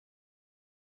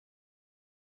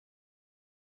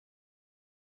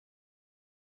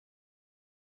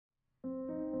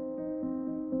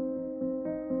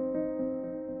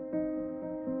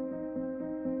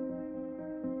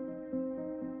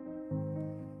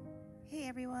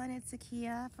everyone, it's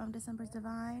Zakia from December's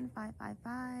Divine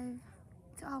 555.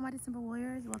 To all my December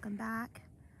warriors, welcome back.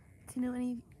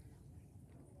 To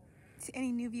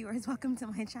any new viewers, welcome to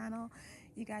my channel.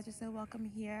 You guys are so welcome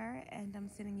here, and I'm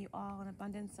sending you all an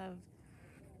abundance of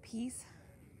peace,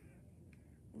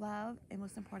 love, and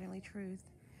most importantly,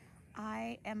 truth.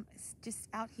 I am just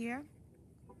out here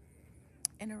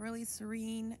in a really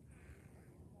serene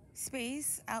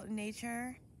space out in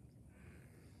nature,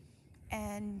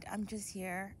 and I'm just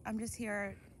here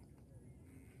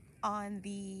on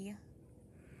the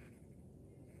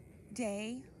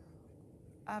day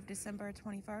of December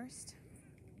 21st,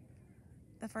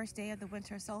 the first day of the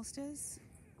winter solstice,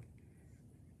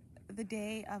 the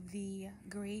day of the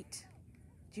great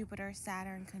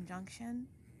Jupiter-Saturn conjunction.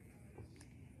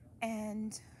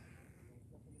 And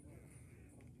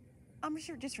I'm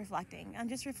just reflecting. I'm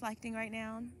just reflecting right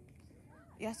now.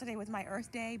 Yesterday was my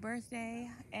Earth Day birthday,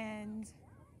 and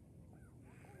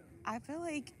I feel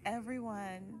like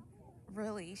everyone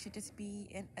really should just be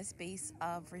in a space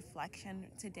of reflection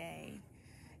today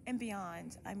and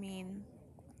beyond. I mean,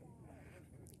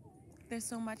 there's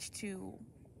so much to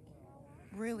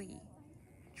really,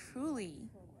 truly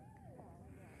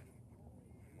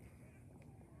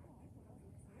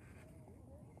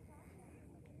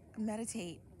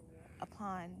meditate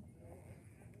upon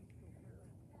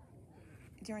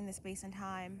during this space and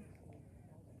time.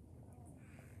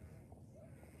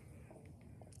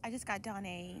 I just got done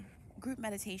a group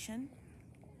meditation,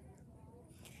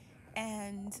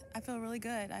 and I feel really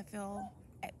good. I feel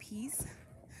at peace.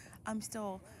 I'm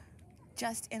still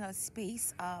just in a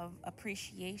space of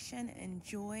appreciation and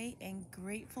joy and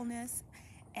gratefulness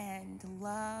and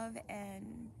love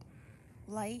and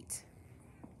light,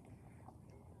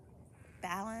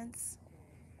 balance.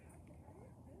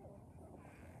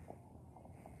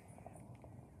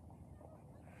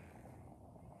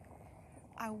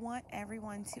 I want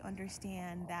everyone to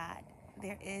understand that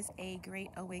there is a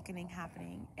great awakening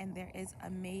happening, and there is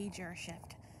a major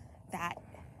shift that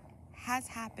has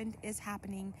happened, is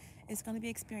happening, is going to be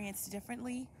experienced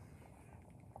differently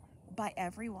by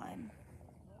everyone.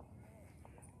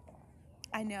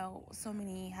 I know so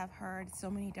many have heard so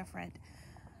many different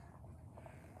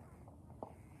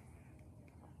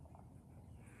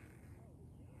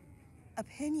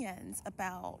opinions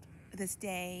about this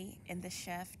day and the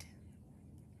shift.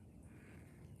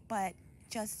 But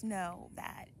just know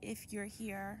that if you're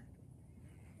here,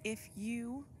 if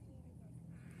you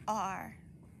are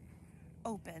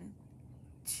open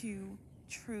to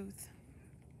truth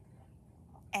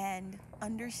and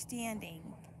understanding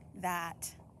that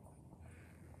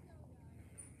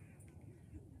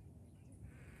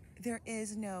there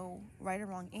is no right or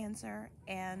wrong answer,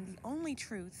 and the only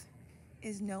truth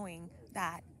is knowing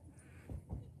that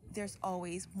there's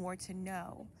always more to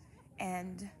know,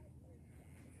 and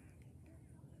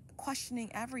questioning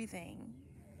everything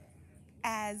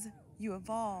as you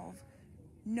evolve,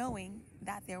 knowing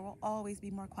that there will always be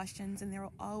more questions, and there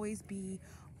will always be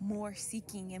more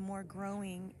seeking and more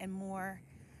growing and more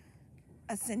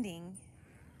ascending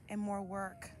and more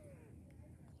work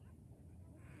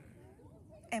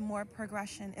and more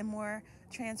progression and more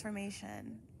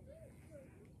transformation.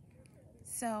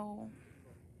 So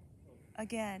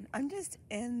again, I'm just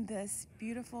in this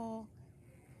beautiful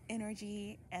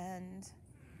energy, and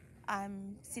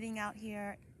I'm sitting out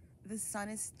here. The sun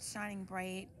is shining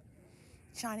bright,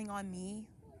 shining on me,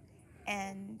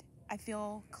 and I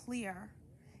feel clear.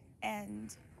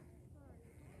 And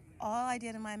all I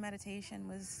did in my meditation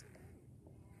was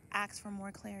ask for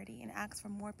more clarity and ask for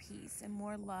more peace and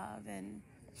more love. And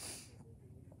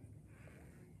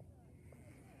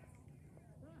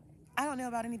I don't know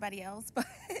about anybody else, but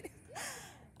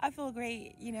I feel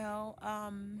great, you know.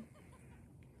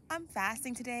 I'm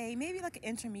fasting today, maybe like an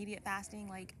intermediate fasting.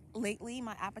 Like lately,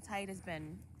 my appetite has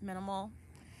been minimal.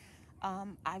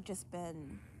 I've just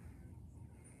been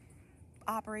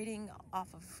operating off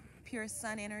of pure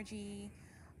sun energy,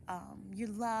 your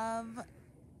love,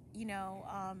 you know.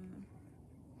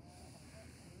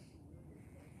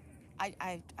 I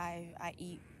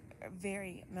eat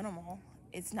very minimal.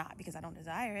 It's not because I don't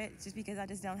desire it. It's just because I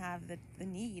just don't have the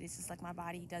need. It's just like my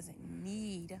body doesn't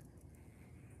need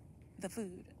the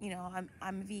food. You know,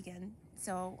 I'm a vegan,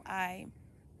 so I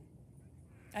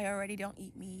already don't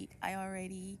eat meat. I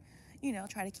already, you know,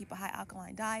 try to keep a high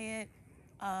alkaline diet.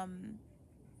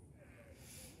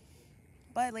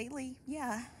 But lately,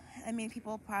 yeah, I mean,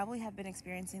 people probably have been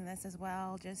experiencing this as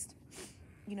well. Just,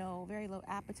 you know, very low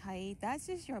appetite. That's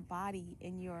just your body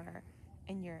and your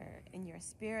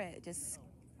spirit just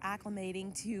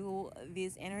acclimating to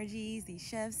these energies, these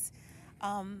shifts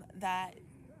that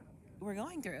we're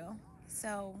going through.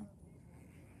 So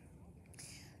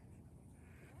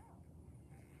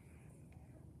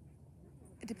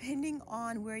depending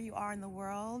on where you are in the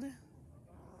world,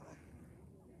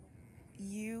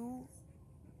 you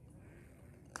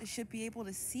should be able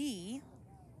to see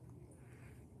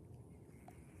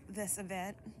this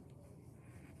event.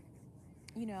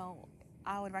 You know,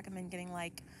 I would recommend getting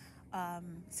like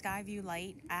Skyview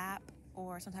Light app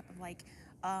or some type of like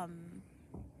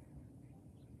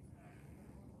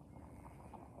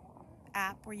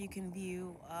app where you can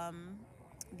view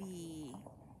the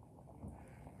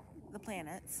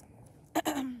planets.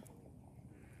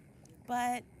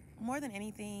 But more than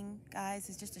anything, guys,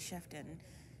 it's just a shift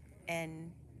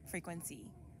in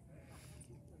frequency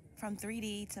from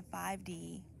 3D to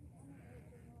 5D,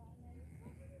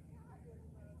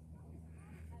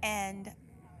 and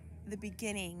the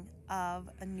beginning of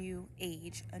a new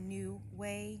age, a new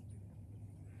way.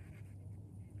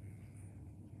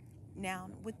 Now,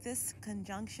 with this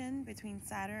conjunction between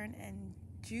Saturn and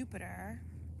Jupiter,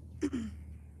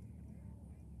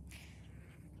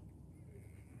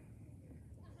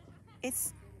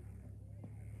 it's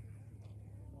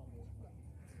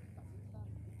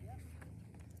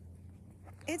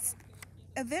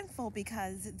eventful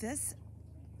because this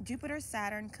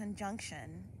Jupiter-Saturn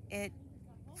conjunction, it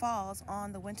falls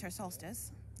on the winter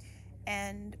solstice,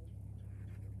 and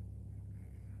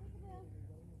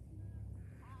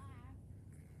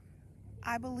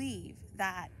I believe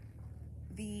that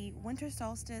the winter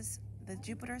solstice, the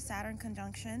Jupiter-Saturn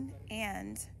conjunction,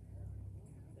 and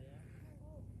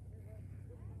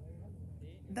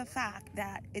the fact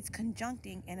that it's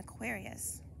conjuncting in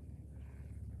Aquarius,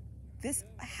 this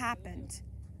happened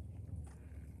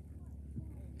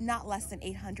not less than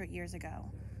 800 years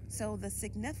ago. So the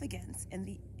significance and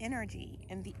the energy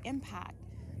and the impact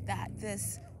that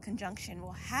this conjunction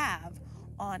will have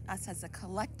on us as a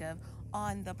collective,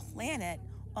 on the planet,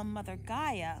 on Mother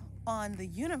Gaia, on the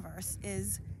universe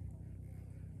is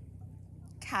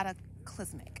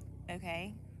cataclysmic,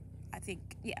 okay? I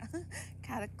think, yeah.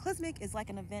 Cataclysmic is like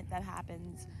an event that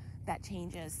happens that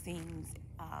changes things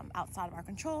outside of our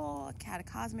control.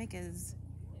 Cataclysmic is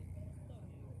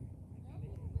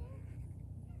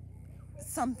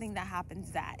something that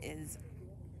happens that is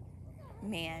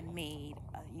man-made,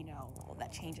 you know,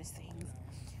 that changes things.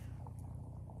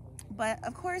 But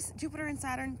of course, Jupiter and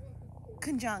Saturn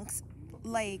conjuncts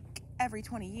like every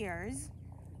 20 years.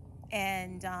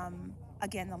 And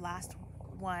again, the last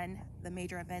one, the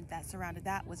major event that surrounded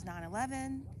that was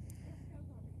 9/11.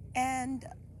 And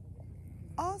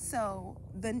also,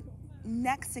 the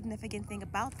next significant thing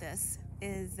about this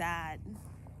is that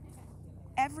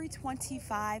every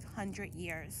 2,500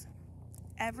 years,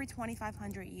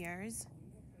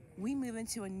 we move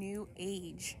into a new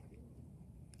age,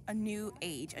 a new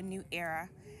era.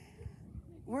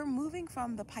 We're moving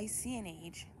from the Piscean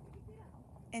age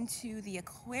into the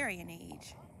Aquarian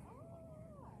age,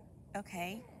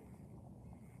 okay?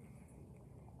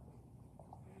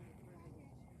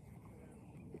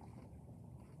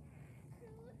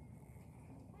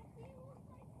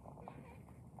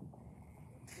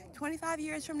 "25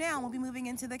 years from now, we'll be moving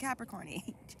into the Capricorn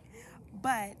age."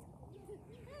 But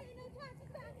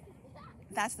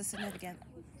that's the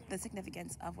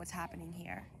significance of what's happening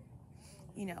here.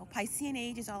 You know, Piscean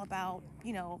age is all about,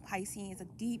 you know, Piscean is a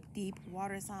deep, deep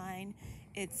water sign.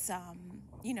 It's,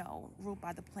 you know, ruled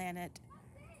by the planet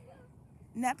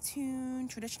Neptune,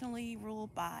 traditionally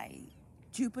ruled by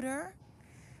Jupiter.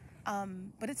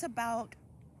 But it's about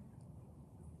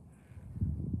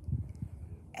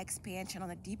expansion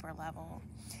on a deeper level,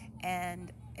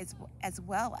 and it's as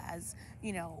well as,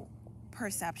 you know,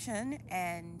 perception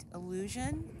and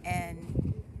illusion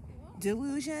and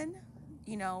delusion,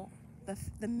 you know,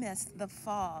 the mist, the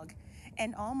fog,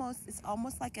 and it's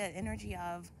almost like an energy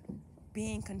of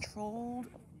being controlled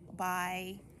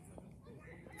by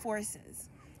forces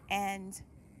and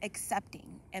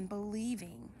accepting and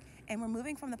believing. And we're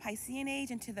moving from the Piscean age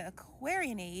into the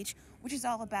Aquarian age, which is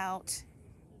all about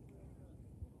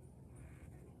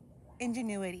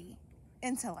ingenuity,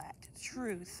 intellect,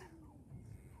 truth,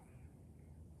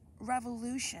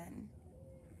 revolution,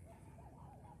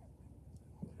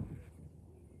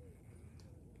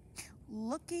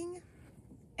 looking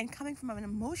and coming from an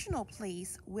emotional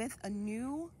place with a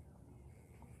new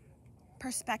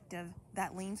perspective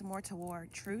that leans more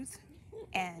toward truth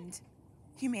and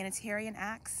humanitarian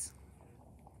acts.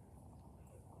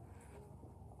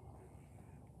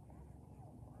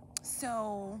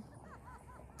 So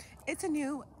it's a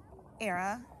new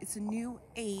era, it's a new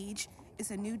age,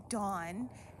 it's a new dawn.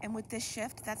 And with this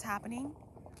shift that's happening,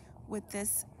 with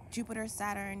this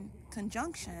Jupiter-Saturn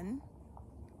conjunction,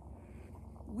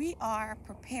 we are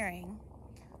preparing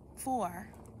for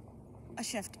a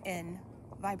shift in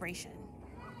vibration.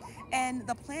 And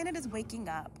the planet is waking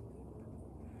up,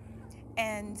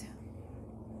 and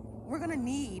we're going to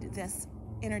need this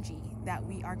energy that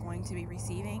we are going to be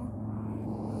receiving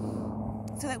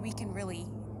so that we can really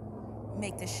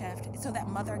make the shift, so that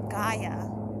Mother Gaia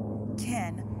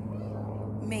can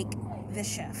make the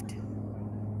shift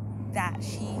that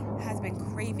she has been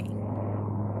craving,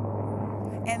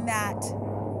 and that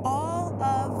all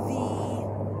of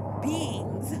the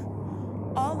beings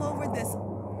all over this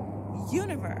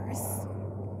universe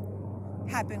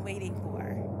have been waiting for.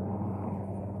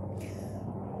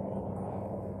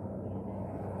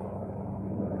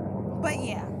 But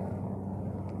yeah,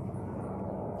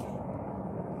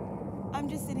 I'm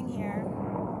just sitting here.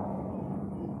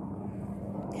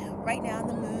 Right now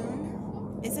the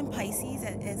moon is in Pisces.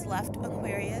 It has left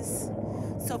Aquarius.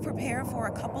 So prepare for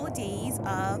a couple of days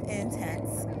of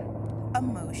intense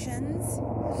emotions.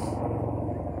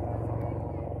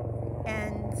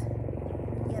 And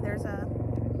yeah, there's a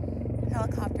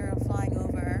helicopter flying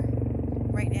over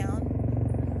right now.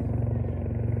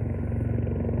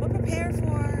 But prepare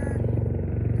for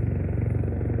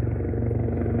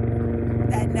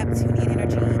that Neptunian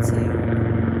energy to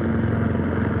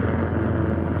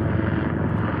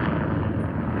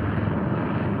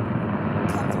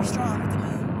come through strong with the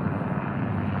moon.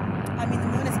 I mean, the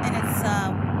moon is in its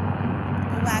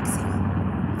waxing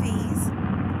phase,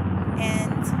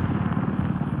 and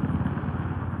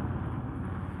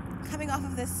coming off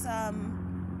of this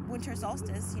winter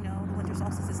solstice, you know, the winter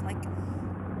solstice is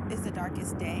the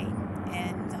darkest day,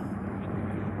 and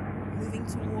moving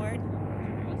toward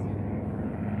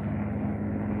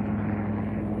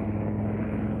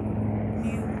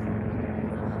new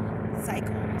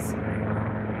cycles,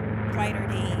 brighter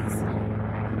days.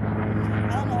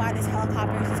 I don't know why this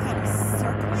helicopter is just kind of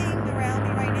circling around me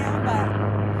right now, but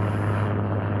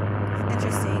it's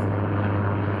interesting.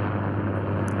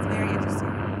 It's very interesting.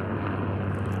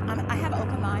 I have an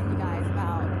open mind, you guys,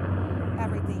 about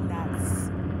everything that's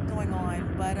going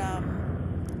on. But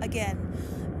again,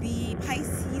 the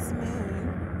Pisces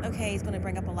moon, okay, is going to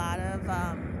bring up a lot of,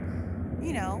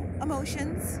 you know,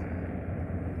 emotions.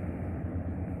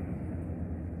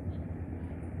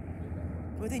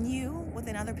 Within you,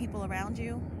 within other people around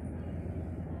you.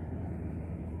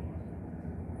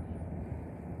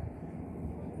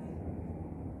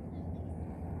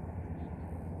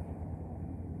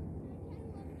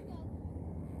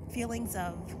 Feelings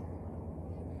of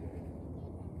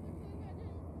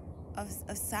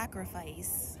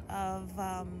sacrifice, of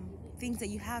things that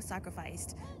you have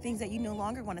sacrificed, things that you no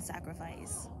longer want to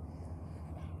sacrifice.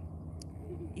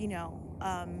 You know,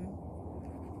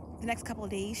 the next couple of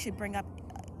days should bring up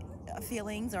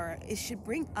feelings, or it should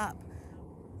bring up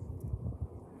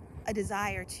a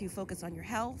desire to focus on your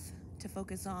health, to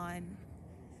focus on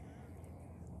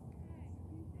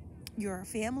your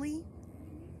family,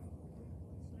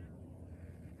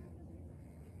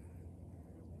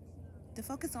 to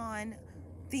focus on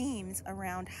themes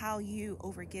around how you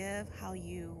overgive, how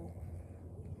you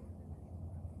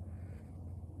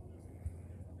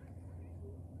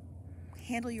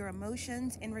handle your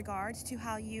emotions in regards to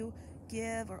how you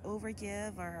give or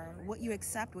overgive, or what you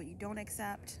accept, what you don't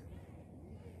accept.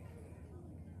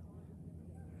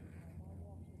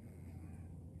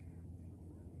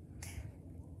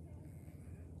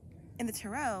 In the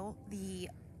tarot, the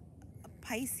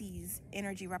Pisces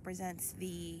energy represents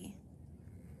the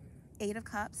 8 of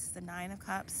Cups, the 9 of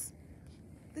Cups,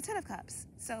 the 10 of Cups.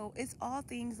 So it's all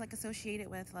things like associated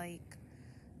with like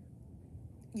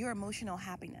your emotional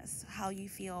happiness, how you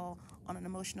feel on an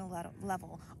emotional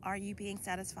level. Are you being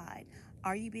satisfied?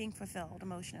 Are you being fulfilled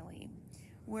emotionally?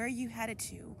 Where are you headed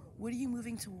to? What are you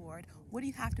moving toward? What do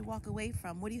you have to walk away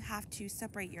from? What do you have to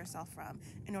separate yourself from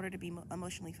in order to be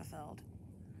emotionally fulfilled?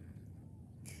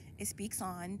 It speaks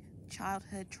on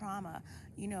childhood trauma,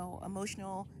 you know,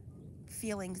 emotional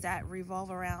feelings that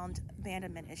revolve around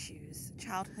abandonment issues,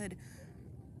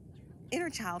 inner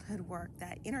childhood work,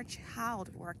 that inner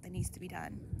child work that needs to be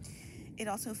done. It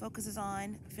also focuses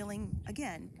on feeling,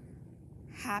 again,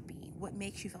 happy. What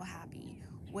makes you feel happy?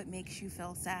 What makes you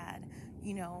feel sad?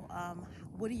 You know,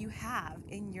 what do you have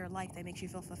in your life that makes you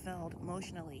feel fulfilled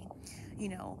emotionally? You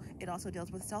know, it also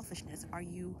deals with selfishness. Are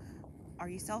you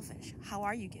selfish? How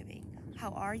are you giving?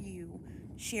 How are you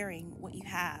sharing what you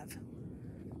have?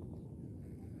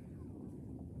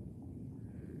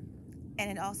 And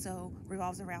it also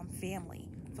revolves around family,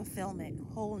 fulfillment,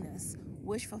 wholeness,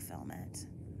 wish fulfillment.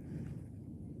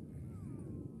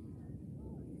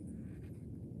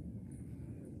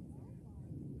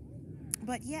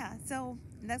 But yeah, so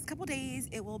next couple days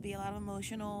it will be a lot of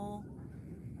emotional,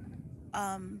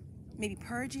 maybe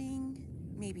purging,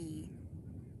 maybe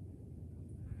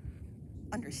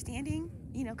understanding,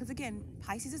 you know, because again,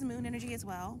 Pisces is moon energy as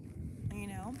well, you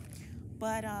know.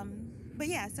 But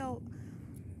yeah, so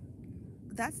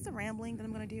that's the rambling that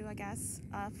I'm gonna do, I guess,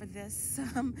 for this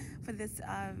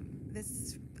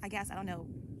this, I guess, I don't know,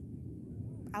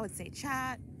 I would say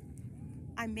chat.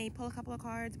 I may pull a couple of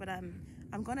cards, but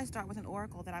I'm gonna start with an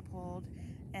oracle that I pulled,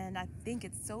 and I think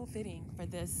it's so fitting for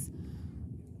this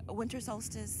winter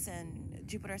solstice and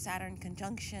Jupiter-Saturn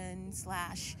conjunction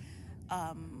slash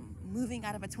moving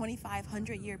out of a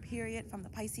 2,500 year period from the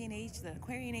Piscean age to the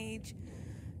Aquarian age,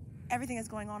 everything that's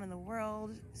going on in the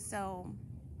world. So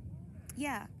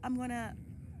yeah, I'm gonna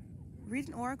read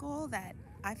an oracle that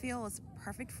I feel is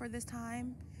perfect for this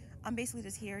time. I'm basically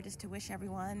just here just to wish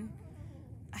everyone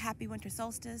a happy winter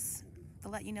solstice, to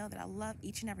let you know that I love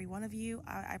each and every one of you.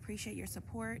 I appreciate your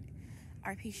support.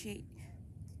 I appreciate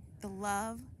the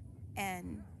love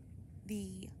and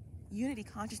the unity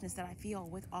consciousness that I feel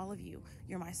with all of you.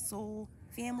 You're my soul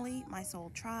family, my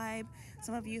soul tribe.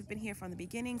 Some of you have been here from the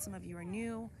beginning, some of you are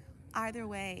new. Either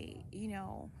way, you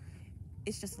know,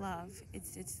 it's just love.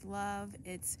 It's love.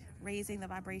 It's raising the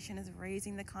vibration, it's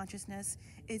raising the consciousness.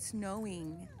 It's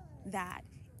knowing that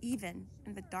even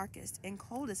in the darkest and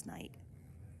coldest night,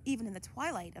 even in the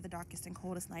twilight of the darkest and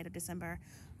coldest night of December,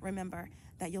 remember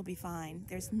that you'll be fine.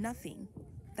 There's nothing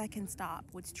that can stop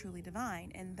what's truly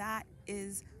divine. And that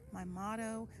is my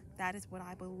motto. That is what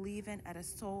I believe in at a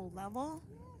soul level.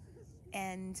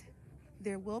 And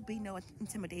there will be no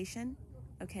intimidation,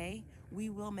 okay? We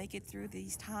will make it through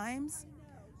these times.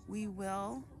 We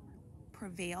will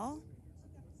prevail.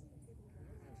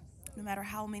 No matter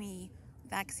how many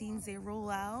vaccines they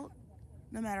roll out,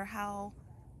 no matter how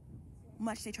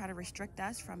much they try to restrict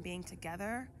us from being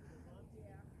together,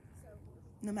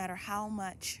 no matter how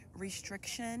much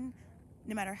restriction,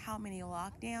 no matter how many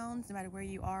lockdowns, no matter where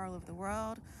you are all over the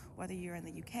world, whether you're in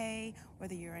the UK,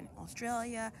 whether you're in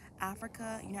Australia,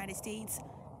 Africa, United States,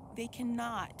 they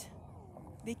cannot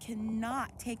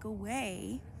take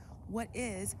away what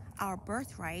is our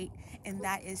birthright, and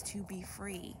that is to be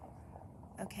free.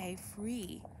 Okay,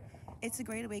 free. It's a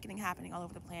great awakening happening all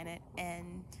over the planet,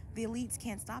 and the elites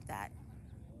can't stop that.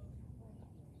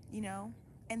 You know,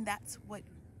 and that's what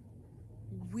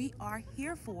we are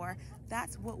here for.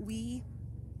 That's what we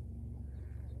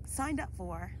signed up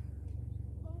for.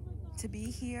 To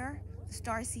be here, the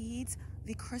starseeds,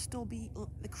 the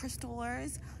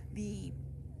crystallers, the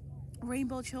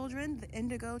rainbow children, the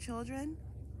indigo children,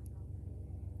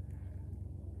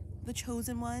 the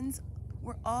chosen ones,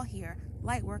 we're all here.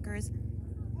 Light workers,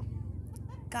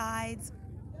 guides,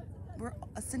 we're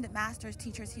ascended masters,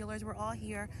 teachers, healers, we're all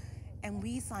here. And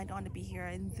we signed on to be here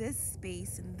in this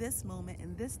space, in this moment,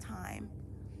 in this time,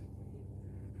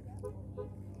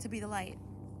 to be the light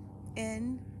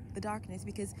in the darkness,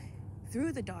 because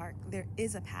through the dark there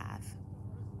is a path,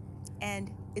 and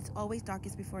it's always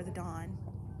darkest before the dawn.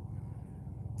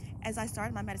 As I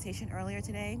started my meditation earlier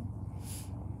today,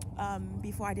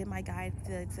 before I did my guide,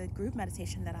 the group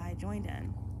meditation that I joined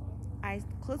in, I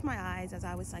closed my eyes as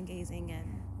I was sun gazing,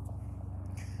 and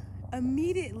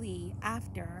immediately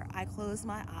after I closed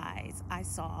my eyes, I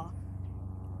saw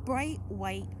bright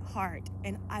white heart,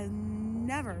 and I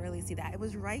never really see that. It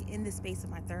was right in the space of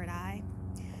my third eye,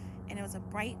 and it was a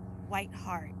bright white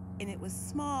heart, and it was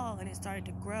small, and it started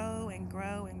to grow and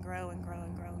grow and grow and grow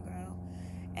and grow and grow.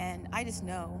 And I just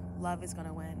know love is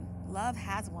gonna win. Love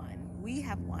has won. We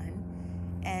have won,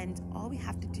 and all we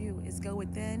have to do is go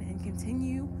within and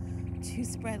continue to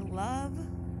spread love,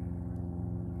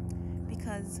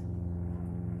 because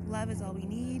love is all we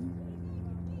need.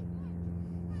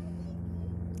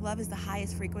 Love is the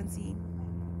highest frequency,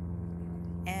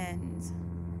 and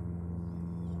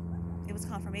it was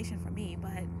confirmation for me.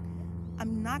 But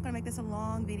I'm not gonna make this a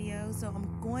long video, so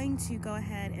I'm going to go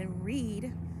ahead and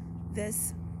read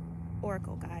this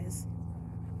oracle, guys,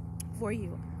 for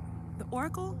you. The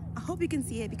oracle, I hope you can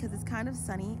see it because it's kind of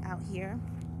sunny out here,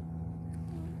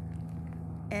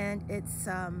 and it's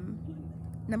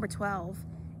number 12.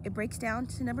 It breaks down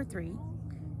to number 3.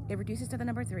 It reduces to the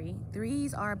number 3.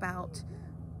 Threes are about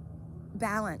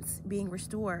balance being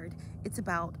restored. It's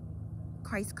about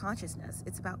Christ consciousness.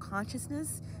 It's about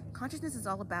consciousness. Consciousness is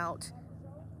all about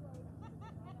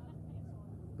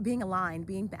being aligned,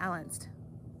 being balanced,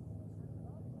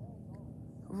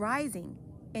 rising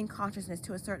in consciousness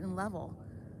to a certain level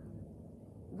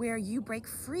where you break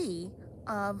free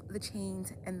of the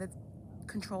chains and the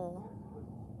control.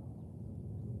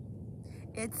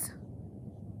 It's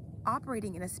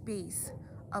operating in a space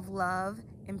of love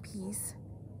and peace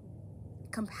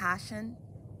compassion.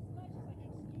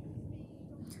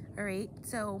 All right,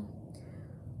 so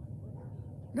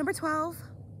number 12,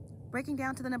 breaking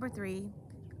down to the number 3,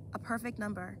 a perfect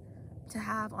number to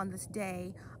have on this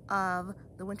day of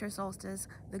the winter solstice,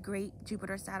 the great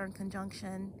Jupiter-Saturn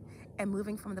conjunction, and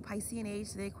moving from the Piscean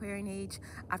age to the Aquarian age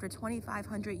after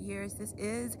 2,500 years. This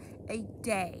is a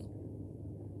day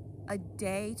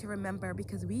to remember,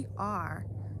 because we are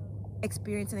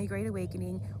experiencing a great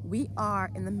awakening. We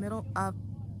are in the middle of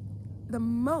the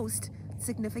most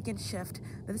significant shift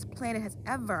that this planet has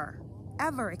ever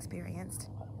experienced.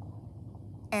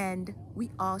 And we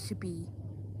all should be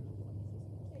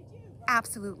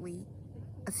absolutely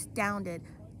astounded,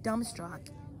 dumbstruck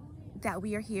that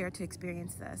we are here to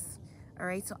experience this. All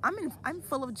right, so I'm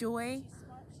full of joy,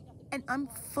 and I'm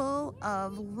full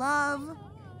of love,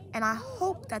 and I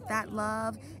hope that that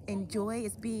love and joy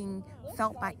is being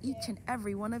felt by each and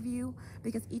every one of you,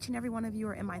 because each and every one of you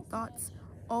are in my thoughts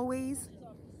always.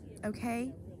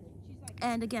 Okay,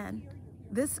 and again,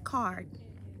 this card,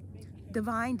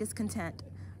 Divine Discontent,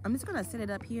 I'm just gonna set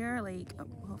it up here, like, oh,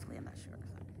 hopefully, I'm not sure.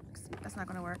 That's not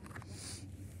gonna work.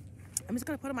 I'm just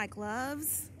gonna put on my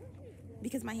gloves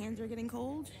because my hands are getting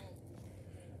cold,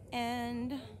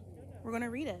 and we're gonna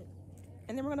read it.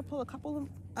 And then we're gonna pull a couple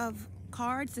of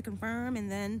cards to confirm,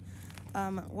 and then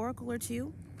an oracle or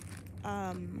two.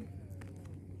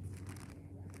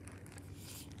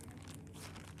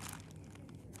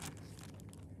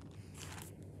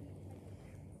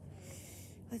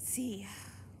 Let's see.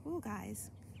 Oh, guys,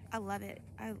 I love it.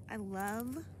 I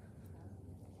love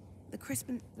the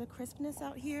crispness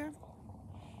out here.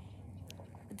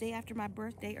 The day after my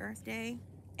birthday, Earth Day,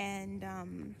 and I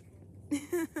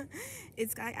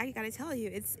gotta tell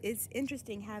you, it's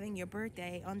interesting having your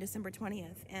birthday on December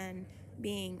 20th and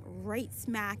being right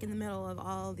smack in the middle of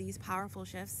all these powerful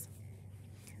shifts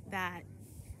that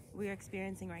we're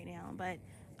experiencing right now. But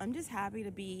I'm just happy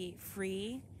to be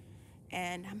free,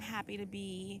 and I'm happy to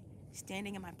be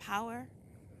standing in my power,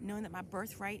 knowing that my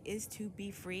birthright is to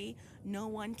be free. No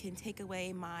one can take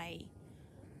away my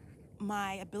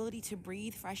ability to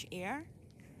breathe fresh air.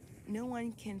 No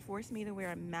one can force me to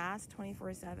wear a mask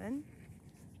 24/7.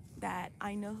 That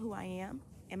I know who I am,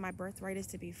 and my birthright is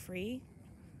to be free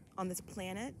on this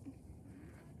planet.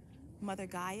 Mother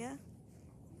Gaia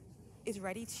is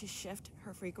ready to shift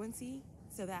her frequency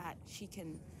so that she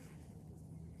can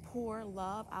pour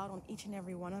love out on each and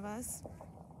every one of us.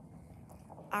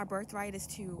 Our birthright is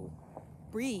to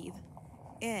breathe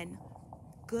in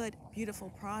good, beautiful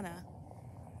prana,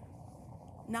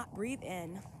 not breathe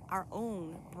in our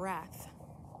own breath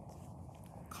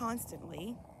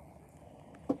constantly.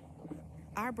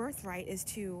 Our birthright is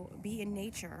to be in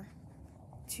nature,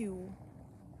 to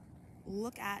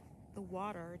look at the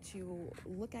water, to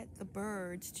look at the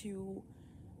birds, to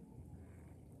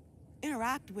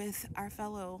interact with our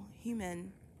fellow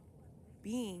human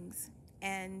beings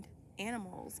and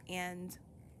animals, and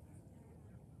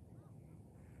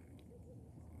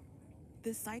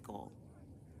this cycle,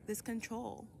 this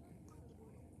control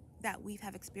that we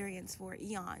have experienced for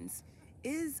eons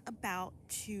is about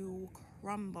to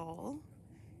crumble,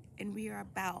 and we are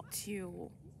about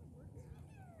to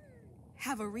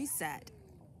have a reset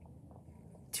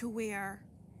to where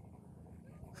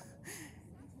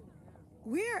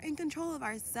we're in control of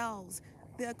ourselves.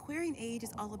 The Aquarian age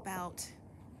is all about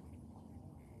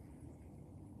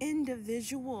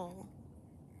individual,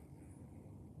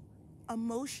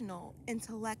 emotional,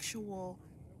 intellectual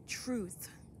truth,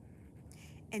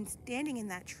 and standing in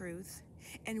that truth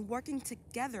and working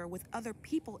together with other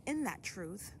people in that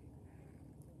truth,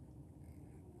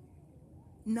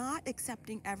 not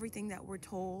accepting everything that we're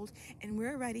told, and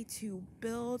we're ready to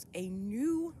build a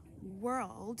new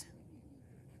world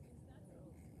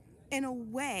in a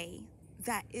way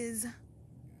that is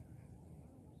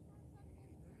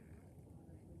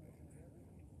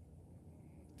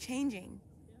changing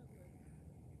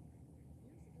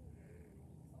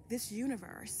this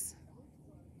universe.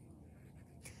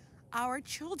 Our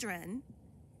children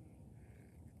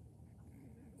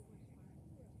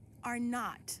are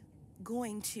not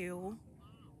going to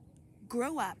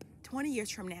grow up 20 years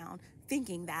from now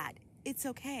thinking that it's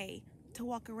okay to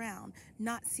walk around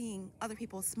not seeing other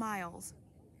people's smiles,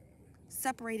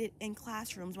 separated in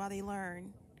classrooms while they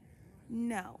learn.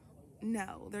 No,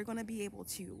 they're going to be able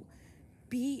to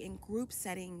be in group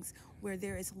settings where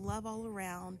there is love all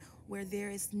around, where there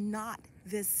is not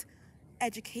this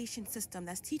education system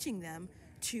that's teaching them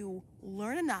to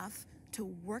learn enough to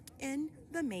work in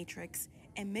the matrix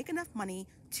and make enough money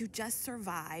to just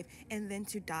survive and then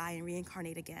to die and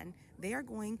reincarnate again. They are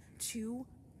going to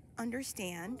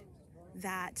understand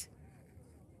that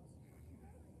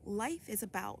Life is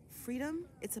about freedom,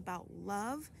 it's about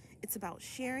love, it's about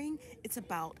sharing, it's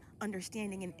about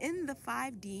understanding. And in the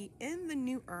 5D, in the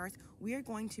new earth, we are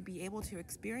going to be able to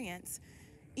experience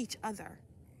each other,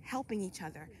 helping each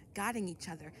other, guiding each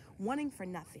other, wanting for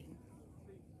nothing.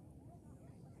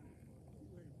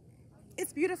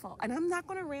 It's beautiful. And I'm not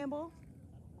going to ramble.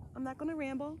 I'm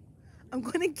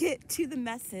going to get to the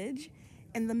message.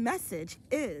 And the message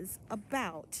is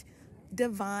about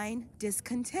divine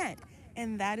discontent.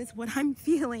 And that is what I'm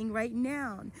feeling right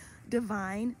now.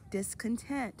 Divine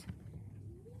discontent.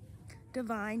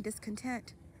 Divine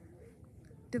discontent.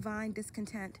 Divine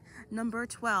discontent. Number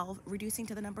 12, reducing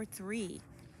to the number 3.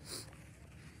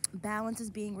 Balance is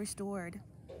being restored.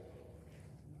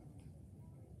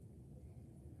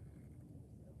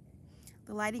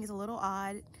 The lighting is a little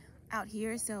odd out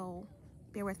here, so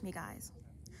bear with me, guys.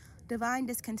 Divine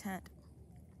discontent.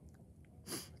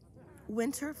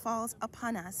 Winter falls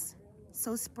upon us,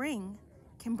 so spring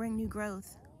can bring new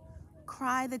growth.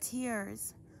 Cry the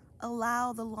tears,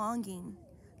 allow the longing.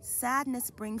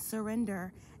 Sadness brings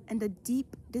surrender and a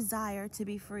deep desire to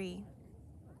be free.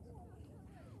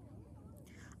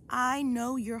 I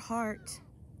know your heart.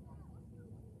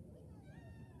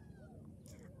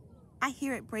 I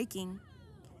hear it breaking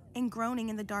and groaning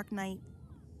in the dark night.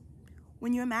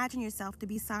 When you imagine yourself to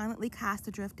be silently cast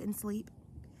adrift in sleep,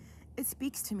 it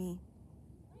speaks to me.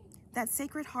 That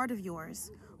sacred heart of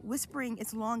yours, whispering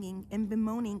its longing and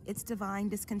bemoaning its divine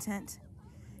discontent.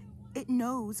 It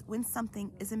knows when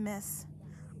something is amiss.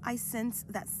 I sense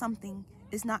that something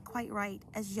is not quite right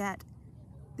as yet.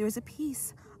 There is a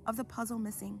piece of the puzzle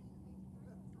missing.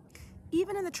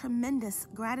 Even in the tremendous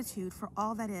gratitude for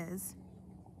all that is,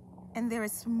 and there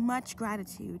is much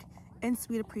gratitude and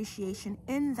sweet appreciation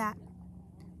in that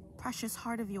precious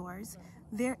heart of yours,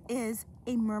 there is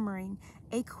a murmuring,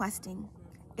 a questing.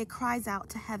 It cries out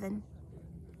to heaven.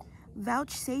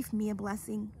 Vouchsafe me a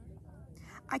blessing.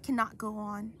 I cannot go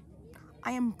on.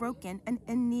 I am broken and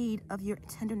in need of your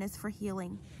tenderness for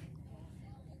healing.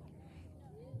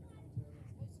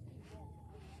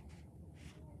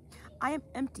 I am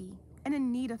empty and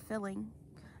in need of filling,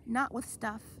 not with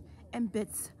stuff and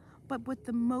bits, but with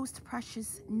the most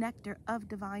precious nectar of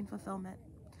divine fulfillment.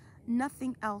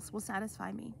 Nothing else will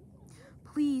satisfy me.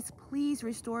 Please, please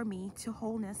restore me to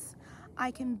wholeness.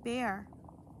 I can bear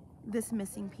this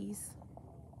missing piece,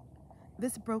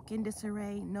 this broken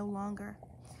disarray no longer.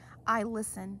 I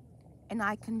listen and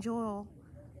I cajole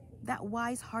that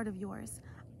wise heart of yours.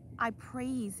 I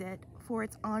praise it for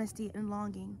its honesty and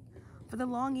longing, for the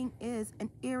longing is an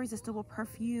irresistible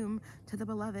perfume to the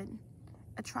beloved,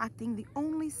 attracting the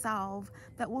only salve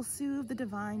that will soothe the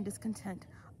divine discontent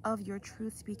of your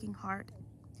truth-speaking heart,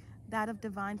 that of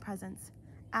divine presence,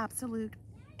 absolute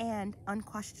and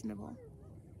unquestionable.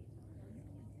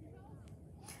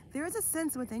 There is a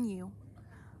sense within you,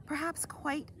 perhaps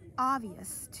quite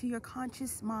obvious to your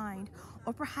conscious mind,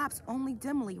 or perhaps only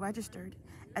dimly registered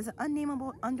as an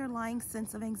unnameable underlying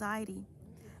sense of anxiety,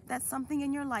 that something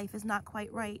in your life is not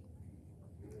quite right.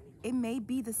 It may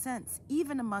be the sense,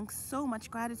 even amongst so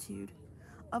much gratitude,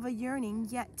 of a yearning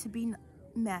yet to be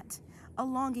met, a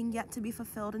longing yet to be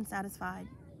fulfilled and satisfied.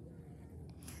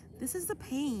 This is the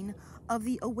pain of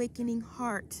the awakening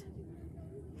heart.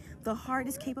 The heart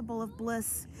is capable of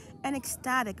bliss and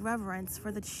ecstatic reverence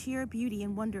for the sheer beauty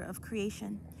and wonder of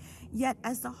creation. Yet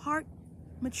as the heart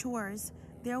matures,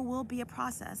 there will be a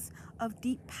process of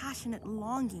deep, passionate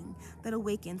longing that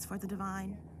awakens for the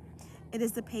divine. It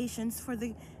is the patience for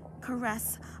the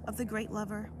caress of the great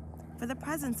lover, for the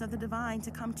presence of the divine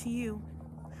to come to you.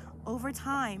 Over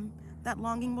time, that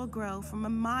longing will grow from a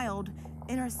mild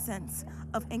inner sense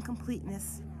of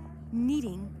incompleteness,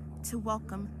 needing to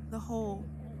welcome the whole.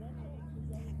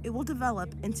 It will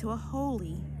develop into a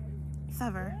holy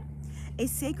fervor, a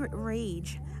sacred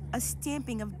rage, a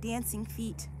stamping of dancing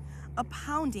feet, a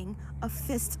pounding of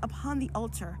fists upon the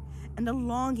altar, and a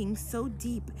longing so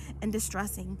deep and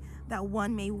distressing that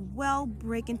one may well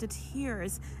break into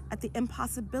tears at the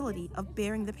impossibility of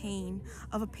bearing the pain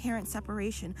of apparent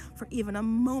separation for even a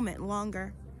moment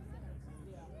longer.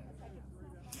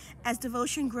 As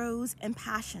devotion grows and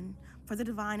passion for the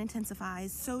divine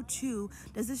intensifies, so too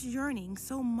does this yearning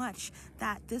so much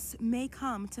that this may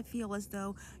come to feel as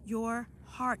though your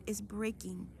heart is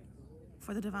breaking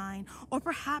for the divine, or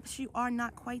perhaps you are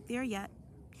not quite there yet.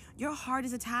 Your heart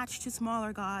is attached to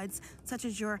smaller gods, such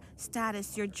as your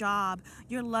status, your job,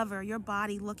 your lover, your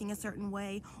body looking a certain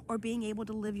way, or being able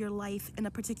to live your life in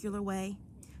a particular way.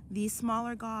 These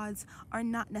smaller gods are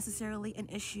not necessarily an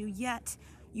issue, yet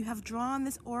you have drawn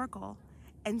this oracle,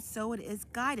 and so it is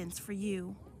guidance for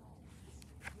you.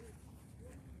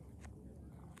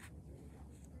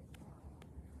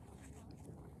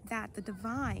 that the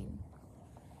divine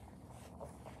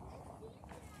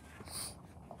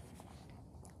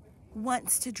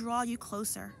wants to draw you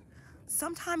closer.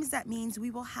 Sometimes that means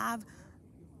we will have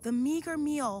the meager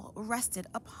meal rested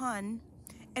upon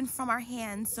and from our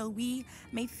hands so we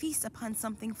may feast upon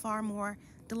something far more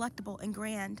delectable and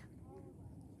grand.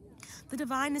 The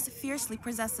divine is a fiercely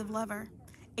possessive lover,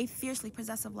 a fiercely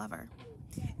possessive lover.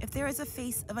 If there is a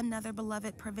face of another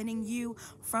beloved preventing you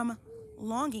from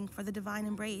longing for the divine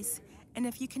embrace, and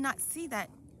if you cannot see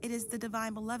that it is the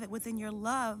divine beloved within your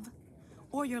love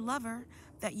or your lover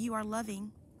that you are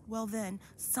loving, well then,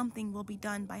 something will be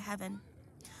done by heaven.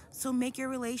 So make your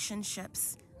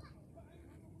relationships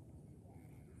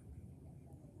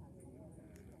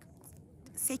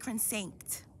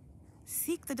sacrosanct.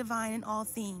 Seek the divine in all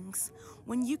things.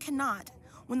 When you cannot,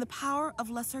 when the power of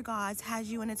lesser gods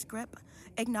has you in its grip,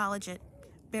 acknowledge it,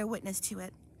 bear witness to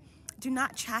it. Do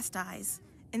not chastise,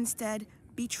 instead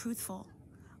be truthful.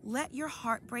 Let your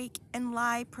heart break and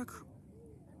lie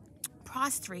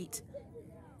prostrate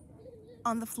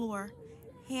on the floor,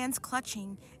 hands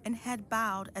clutching and head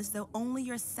bowed as though only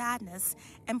your sadness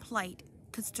and plight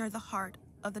could stir the heart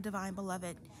of the divine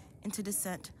beloved into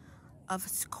descent of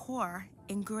succor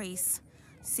and grace,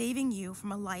 saving you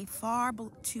from a life far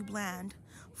too bland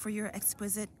for your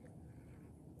exquisite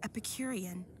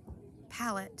Epicurean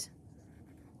palate.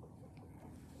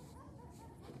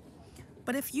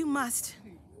 But if you must,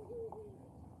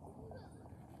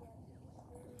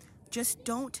 just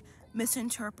don't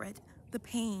misinterpret the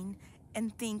pain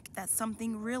and think that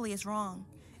something really is wrong.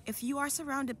 If you are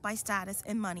surrounded by status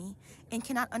and money and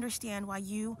cannot understand why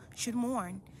you should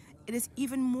mourn, it is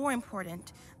even more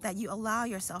important that you allow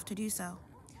yourself to do so.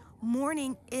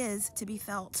 Mourning is to be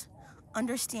felt.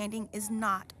 Understanding is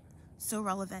not so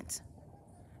relevant.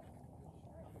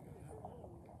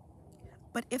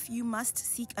 But if you must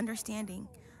seek understanding,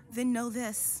 then know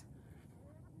this.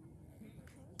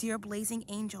 Dear blazing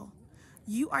angel,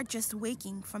 you are just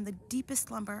waking from the deepest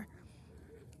slumber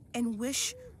and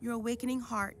with your awakening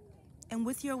heart,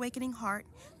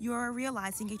 you are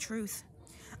realizing a truth.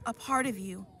 A part of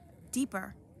you,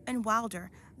 deeper and wilder,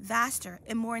 vaster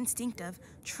and more instinctive,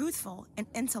 truthful and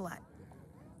intellect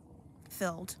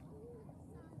filled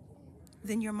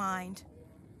than your mind,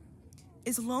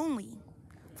 is lonely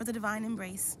for the divine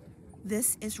embrace.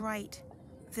 This is right.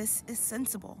 This is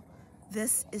sensible.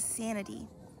 This is sanity.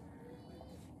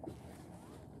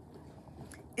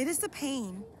 It is the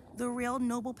pain, the real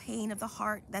noble pain of the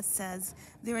heart that says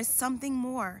there is something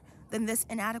more than this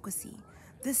inadequacy,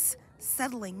 this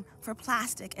settling for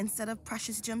plastic instead of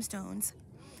precious gemstones,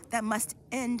 that must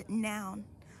end now.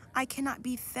 I cannot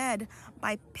be fed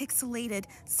by pixelated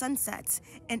sunsets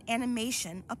and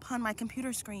animation upon my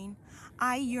computer screen.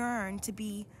 I yearn to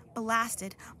be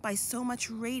blasted by so much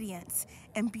radiance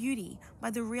and beauty by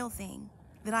the real thing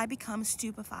that I become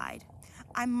stupefied.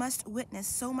 I must witness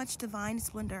so much divine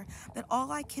splendor that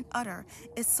all I can utter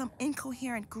is some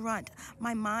incoherent grunt,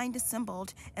 my mind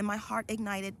dissembled and my heart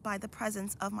ignited by the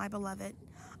presence of my beloved.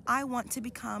 I want to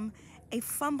become a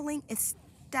fumbling,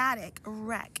 ecstatic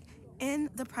wreck in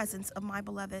the presence of my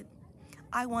beloved.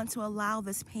 I want to allow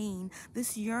this pain,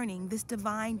 this yearning, this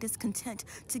divine discontent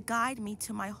to guide me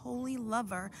to my holy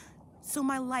lover, so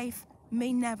my life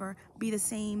may never be the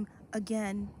same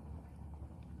again.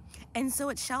 And so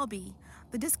it shall be.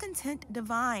 The discontent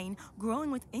divine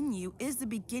growing within you is the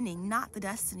beginning, not the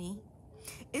destiny.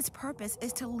 Its purpose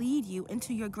is to lead you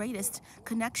into your greatest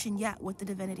connection yet with the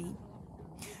divinity.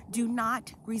 Do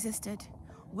not resist it.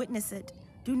 Witness it.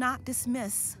 Do not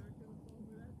dismiss.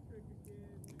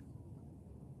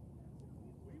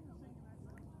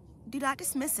 Do not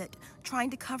dismiss it, trying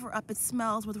to cover up its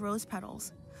smells with rose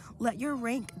petals. Let your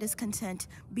rank discontent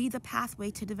be the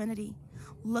pathway to divinity.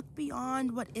 Look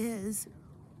beyond what is,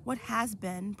 what has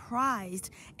been prized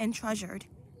and treasured,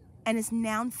 and is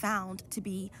now found to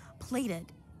be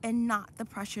plated and not the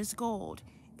precious gold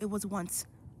it was once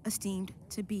esteemed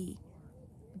to be.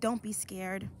 Don't be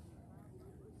scared,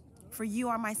 for you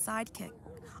are my sidekick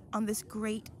on this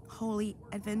great holy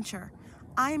adventure.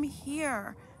 I am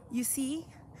here, you see,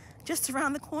 just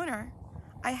around the corner.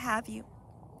 I have you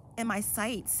in my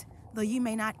sights, though you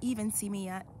may not even see me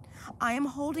yet. I am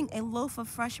holding a loaf of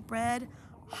fresh bread,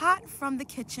 hot from the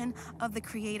kitchen of the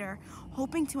Creator,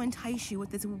 hoping to entice you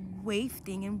with its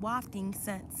wafting and wafting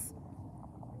scents,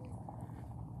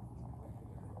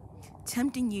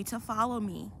 tempting you to follow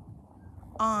me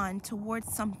on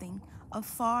towards something of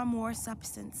far more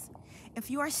substance. If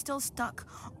you are still stuck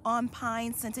on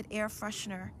pine-scented air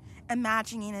freshener,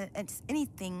 imagining it as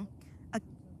anything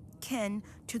akin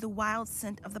to the wild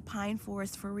scent of the pine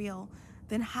forest for real,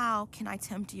 then how can I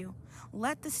tempt you?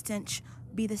 Let the stench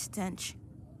be the stench.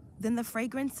 Then the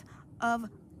fragrance of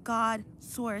God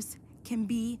source can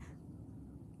be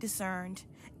discerned,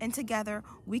 and together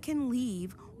we can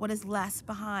leave what is less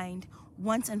behind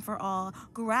once and for all,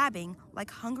 grabbing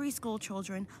like hungry school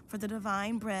children for the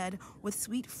divine bread with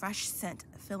sweet fresh scent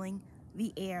filling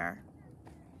the air.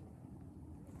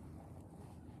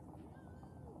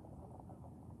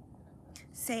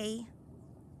 Say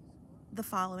the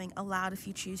following aloud if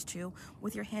you choose to,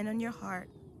 with your hand on your heart.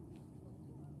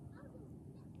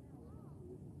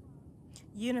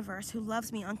 Universe, who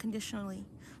loves me unconditionally,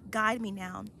 guide me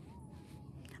now.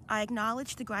 I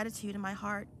acknowledge the gratitude in my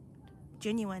heart,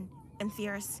 genuine and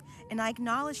fierce, and I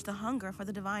acknowledge the hunger for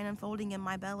the divine unfolding in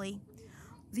my belly,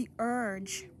 the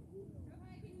urge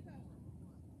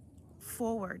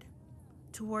forward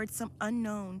towards some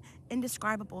unknown,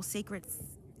 indescribable sacred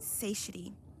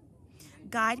satiety.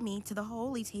 Guide me to the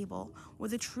holy table where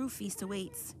the true feast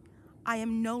awaits. I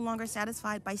am no longer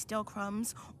satisfied by stale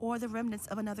crumbs or the remnants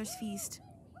of another's feast.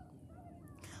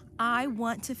 I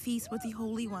want to feast with the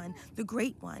Holy One, the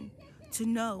Great One, to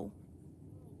know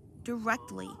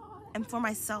directly and for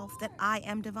myself that I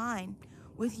am divine.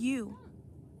 With you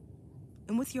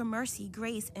and with your mercy,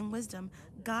 grace, and wisdom,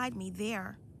 guide me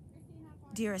there.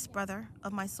 Dearest brother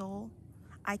of my soul,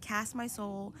 I cast my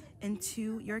soul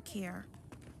into your care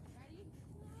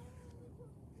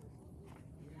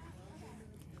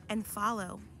and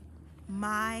follow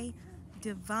my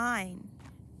divine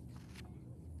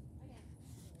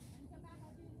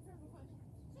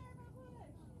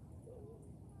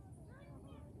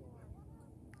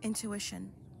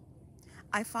intuition.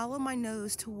 I follow my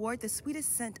nose toward the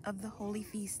sweetest scent of the holy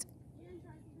feast.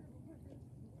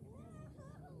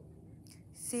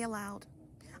 Say aloud,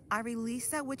 I release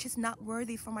that which is not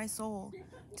worthy for my soul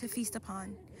to feast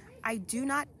upon. I do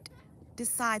not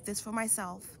decide this for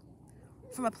myself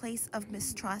from a place of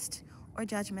mistrust or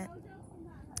judgment.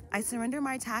 I surrender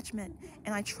my attachment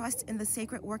and I trust in the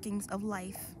sacred workings of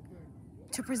life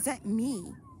to present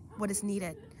me what is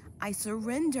needed. I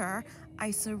surrender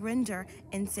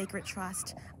in sacred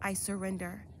trust. I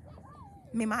surrender.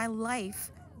 May my life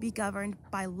be governed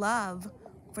by love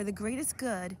for the greatest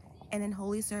good and in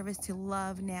holy service to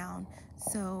love now.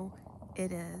 So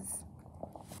it is.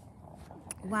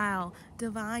 Wow,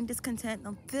 divine discontent.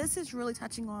 Now this is really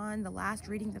touching on the last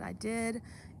reading that I did.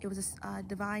 It was a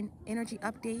divine energy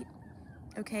update,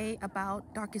 okay,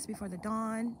 about darkest before the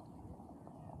dawn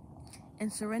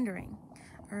and surrendering.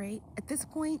 All right, at this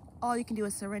point, all you can do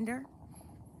is surrender,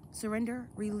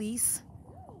 release,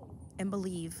 and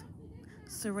believe.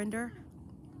 Surrender,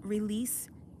 release,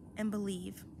 and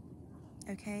believe.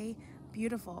 Okay,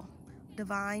 beautiful,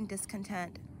 divine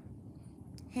discontent.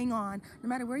 Hang on, no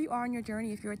matter where you are in your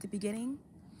journey, if you're at the beginning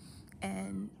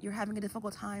and you're having a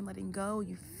difficult time letting go,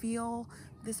 you feel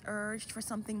this urge for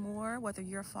something more, whether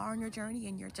you're far in your journey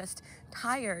and you're just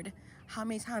tired. How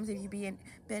many times have you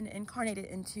been incarnated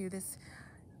into this,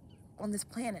 on this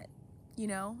planet, you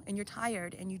know, and you're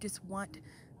tired and you just want,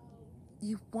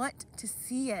 you want to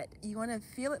see it, you want to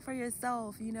feel it for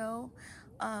yourself, you know,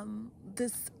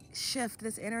 this shift,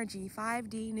 this energy,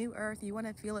 5D, new earth, you want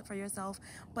to feel it for yourself,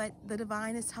 but the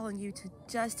divine is telling you to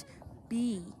just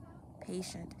be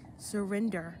patient,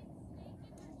 surrender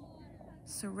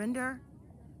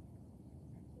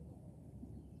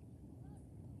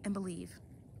and believe,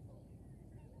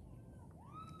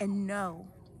 and know,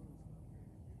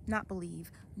 not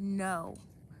believe, know.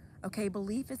 Okay,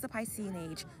 belief is the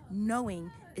Piscean age, knowing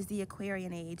is the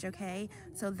Aquarian age, okay?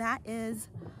 So that is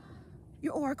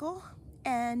your oracle,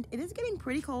 and it is getting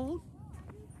pretty cold,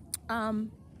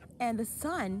 and the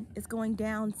sun is going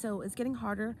down, so it's getting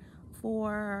harder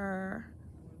for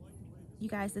you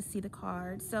guys to see the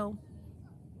cards. So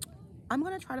I'm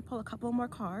gonna try to pull a couple more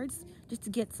cards just to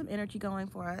get some energy going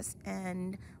for us,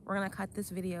 and we're gonna cut this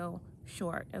video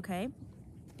short, okay?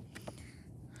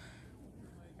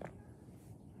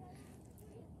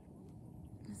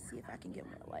 Let's see if I can get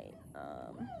more light.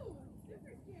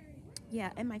 Yeah,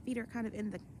 and my feet are kind of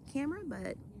in the camera,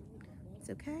 but it's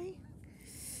okay.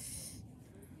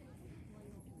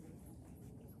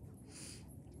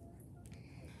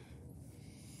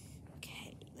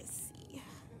 Okay, let's see.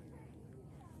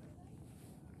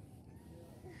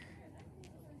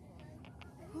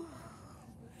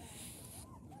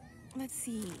 Let's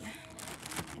see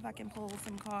if I can pull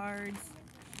some cards.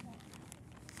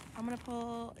 I'm gonna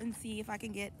pull and see if I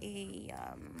can get a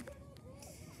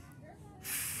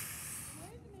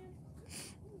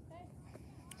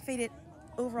faded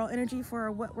overall energy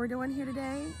for what we're doing here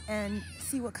today and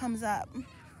see what comes up.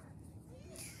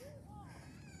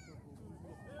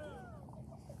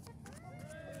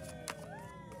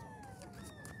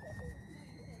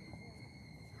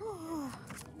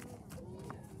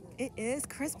 It is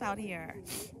crisp out here,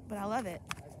 but I love it.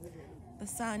 The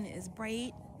sun is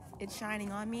bright, it's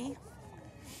shining on me,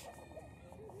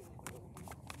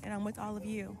 and I'm with all of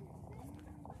you,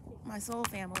 my soul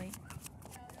family.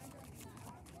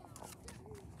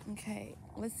 Okay,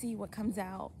 let's see what comes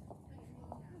out.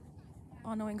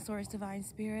 All-knowing source, divine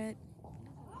spirit,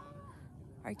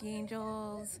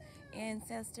 archangels,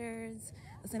 ancestors,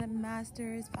 ascended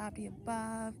masters, 5D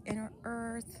above, inner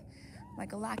earth, my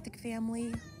galactic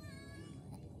family.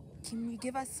 Can you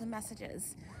give us some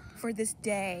messages for this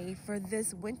day, for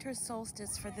this winter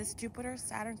solstice, for this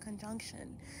Jupiter-Saturn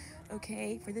conjunction,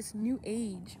 okay, for this new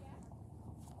age?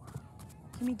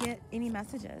 Can we get any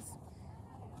messages?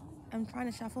 I'm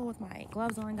trying to shuffle with my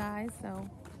gloves on, guys, so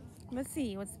let's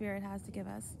see what Spirit has to give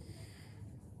us.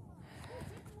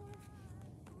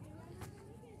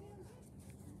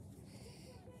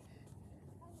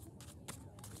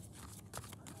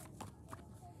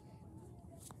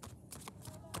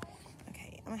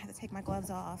 Okay, I'm gonna have to take my gloves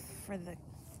off for this.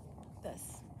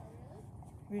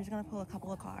 We're just gonna pull a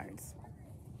couple of cards.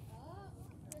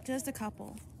 Just a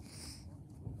couple.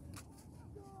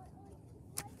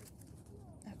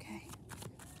 Okay.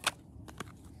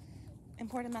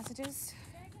 Important messages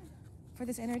for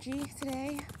this energy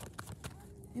today.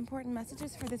 Important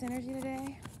messages for this energy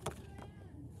today.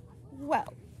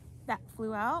 Well, that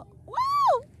flew out.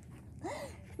 Woo!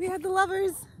 We had the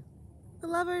lovers. The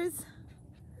lovers.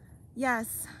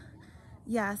 Yes.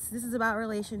 Yes, this is about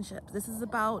relationships. This is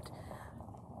about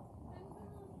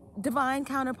divine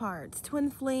counterparts, twin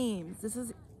flames. This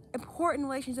is important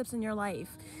relationships in your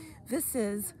life. This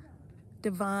is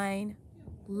divine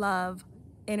love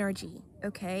energy,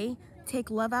 okay?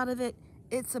 Take love out of it.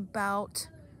 It's about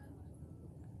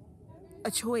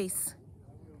a choice.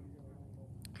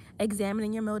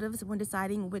 Examining your motives when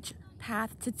deciding which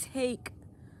path to take,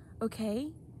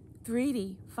 okay?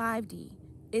 3D, 5D,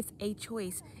 it's a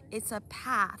choice. It's a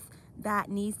path that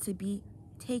needs to be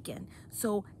taken.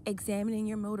 So examining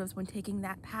your motives when taking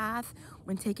that path,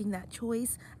 when taking that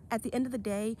choice. At the end of the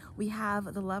day, we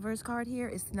have the Lovers card here.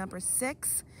 It's number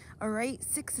 6, all right?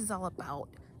 6 is all about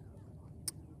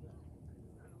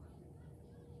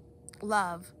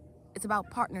love. It's about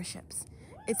partnerships.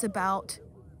 It's about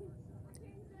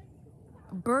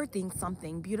birthing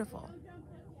something beautiful.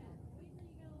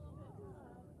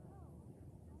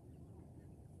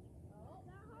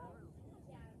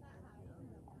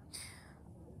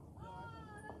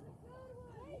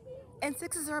 And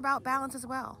 6s are about balance as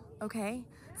well, okay?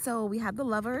 So we have the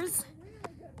Lovers.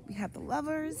 We have the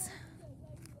Lovers.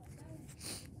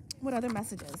 What other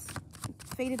messages?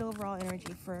 Faded overall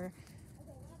energy for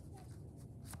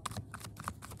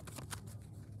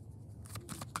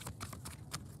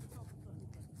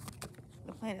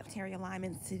the planetary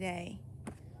alignments today.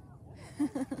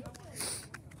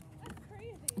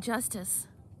 Justice.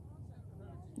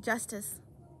 Justice.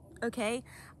 Okay?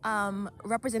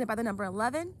 Represented by the number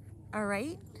 11. All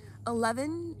right?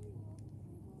 11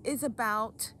 is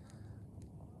about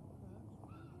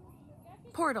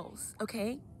portals,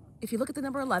 okay? If you look at the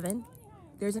number 11,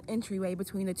 there's an entryway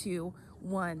between the two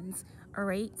ones, all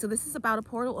right? So this is about a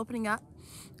portal opening up,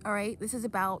 all right? This is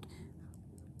about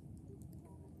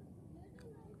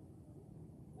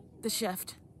the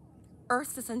shift,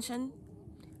 Earth's ascension,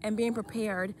 and being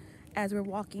prepared as we're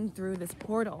walking through this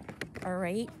portal, all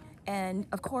right? And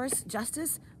of course,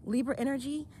 justice, Libra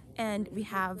energy, and we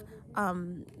have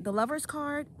the Lovers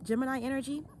card, Gemini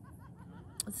energy.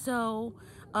 So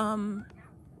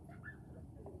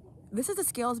this is the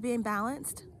scales being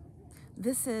balanced.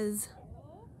 This is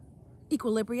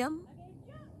equilibrium.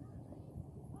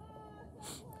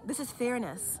 This is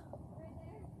fairness.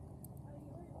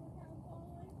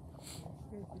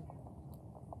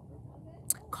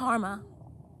 Karma.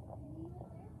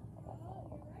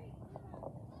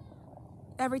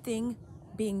 Everything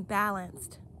being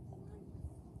balanced.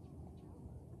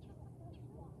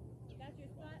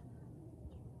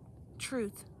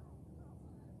 Truth.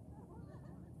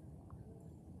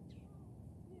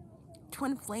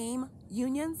 Twin flame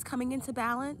unions coming into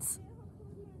balance.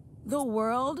 The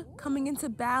world coming into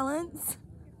balance.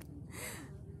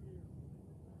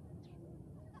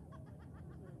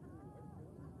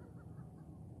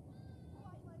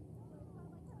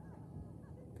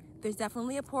 There's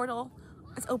definitely a portal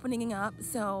that's opening up,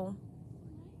 so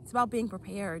it's about being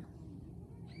prepared.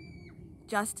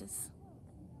 Justice.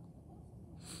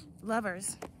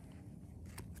 Lovers.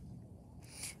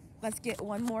 Let's get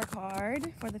one more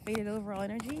card for the faded overall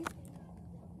energy.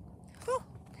 Whew.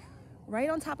 Right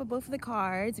on top of both of the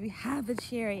cards, we have the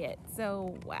Chariot.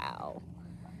 So, wow.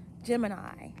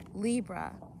 Gemini,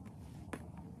 Libra,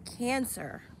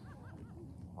 Cancer,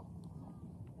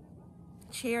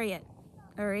 Chariot,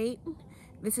 all right?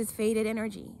 This is fated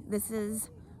energy. This is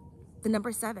the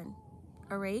number 7,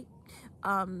 all right?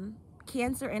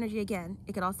 Cancer energy again.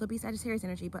 It could also be Sagittarius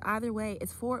energy, but either way,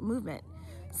 it's forward movement.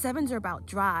 7s are about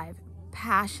drive,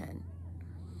 passion,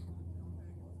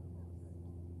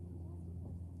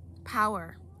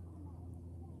 power,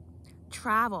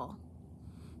 travel,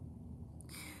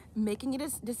 making a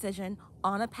decision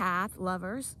on a path,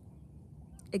 lovers,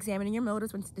 examining your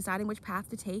motives when deciding which path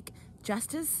to take,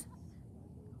 justice,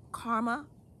 karma,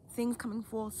 things coming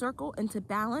full circle into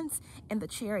balance, and the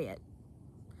Chariot.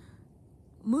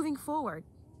 Moving forward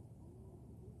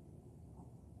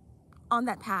on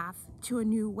that path to a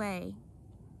new way.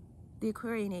 The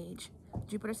Aquarian age,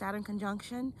 Jupiter-Saturn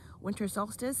conjunction, winter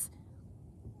solstice.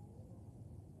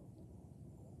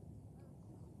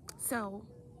 So,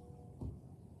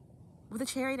 with the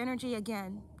Chariot energy,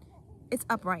 again, it's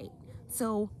upright.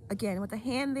 So, again, with the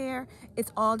hand there,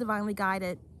 it's all divinely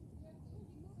guided.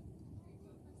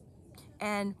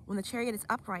 And when the Chariot is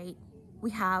upright,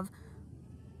 we have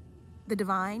the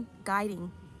divine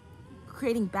guiding,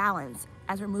 creating balance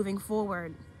as we're moving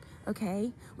forward,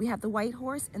 okay? We have the white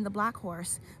horse and the black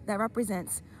horse that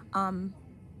represents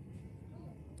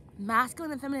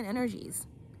masculine and feminine energies,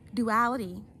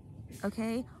 duality,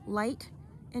 okay? Light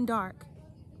and dark.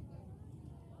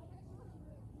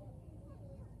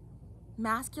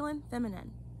 Masculine,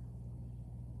 feminine.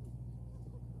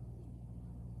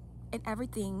 And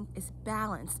everything is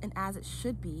balanced and as it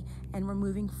should be, and we're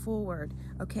moving forward,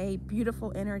 okay?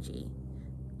 Beautiful energy.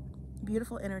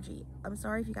 Beautiful energy. I'm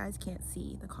sorry if you guys can't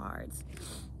see the cards,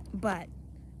 but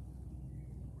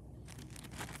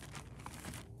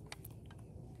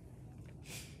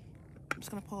I'm just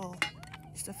gonna pull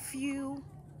just a few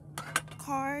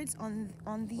cards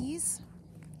on these.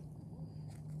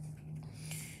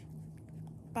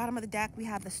 Bottom of the deck, we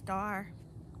have the Star.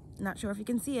 Not sure if you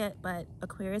can see it, but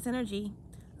Aquarius energy,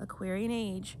 Aquarian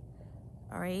age,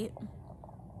 all right?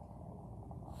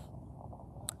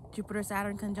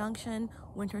 Jupiter-Saturn conjunction,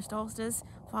 winter solstice,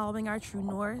 following our true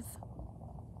north.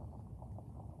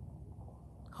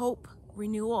 Hope,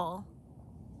 renewal.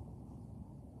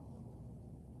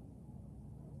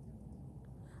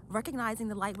 Recognizing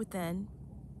the light within,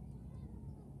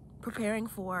 preparing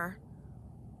for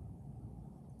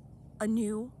a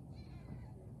new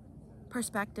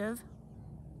perspective.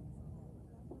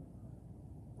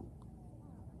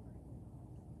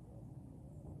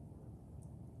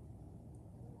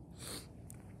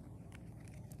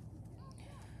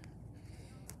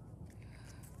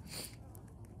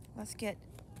 Let's get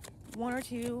 1 or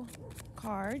 2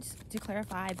 cards to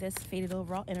clarify this fated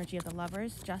overall energy of the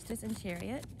Lovers, Justice, and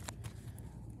Chariot.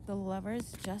 The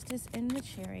Lovers, Justice, and the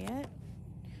Chariot.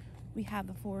 We have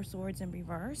the 4 of Swords in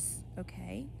reverse,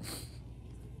 okay?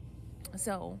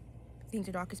 So, things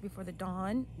are darkest before the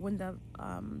dawn. When the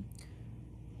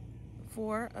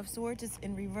 4 of Swords is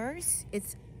in reverse,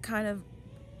 it's kind of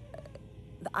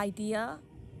the idea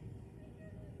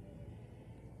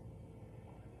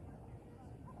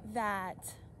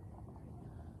that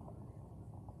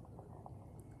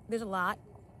there's a lot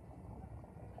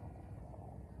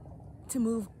to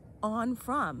move on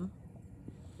from.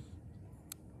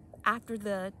 After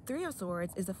the 3 of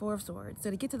Swords is the 4 of Swords.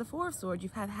 So to get to the 4 of Swords, you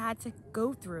have had to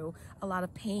go through a lot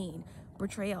of pain,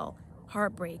 betrayal,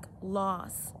 heartbreak,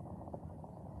 loss.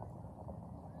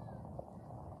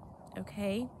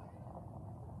 Okay?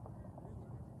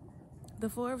 The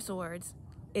 4 of Swords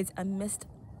is a missed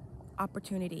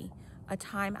opportunity, a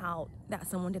time out that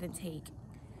someone didn't take.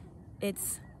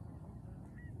 It's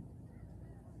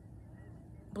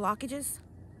blockages,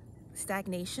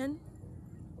 stagnation,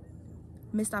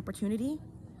 missed opportunity,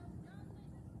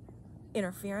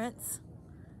 interference,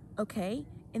 okay?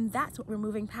 And that's what we're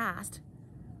moving past,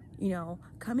 you know,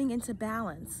 coming into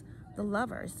balance. The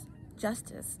Lovers,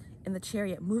 Justice, and the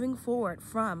Chariot, moving forward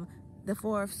from the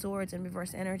 4 of Swords and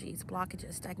reverse energies,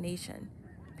 blockages, stagnation,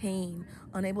 pain,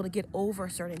 unable to get over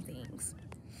certain things.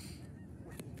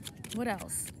 What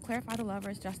else? Clarify the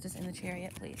Lovers, Justice, and the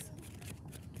Chariot, please.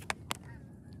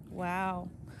 Wow.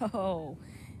 Oh,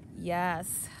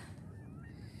 yes.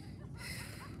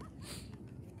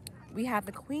 We have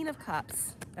the Queen of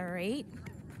Cups, all right?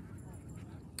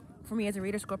 For me as a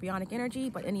reader, Scorpionic energy,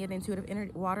 but any of the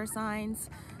intuitive water signs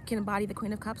can embody the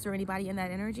Queen of Cups or anybody in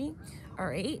that energy. All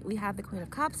right, we have the Queen of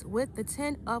Cups with the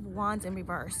 10 of Wands in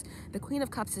reverse. The Queen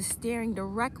of Cups is staring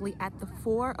directly at the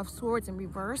 4 of Swords in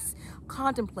reverse,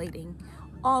 contemplating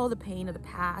all the pain of the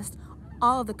past,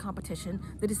 all of the competition,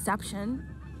 the deception,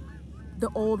 the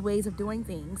old ways of doing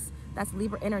things. That's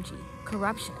Libra energy,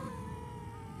 corruption.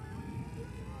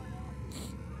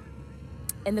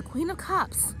 And the Queen of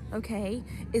Cups, okay,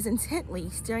 is intently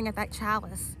staring at that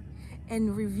chalice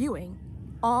and reviewing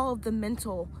all of the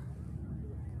mental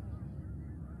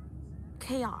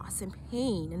chaos and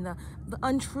pain and the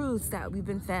untruths that we've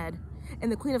been fed.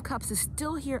 And the Queen of Cups is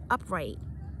still here upright,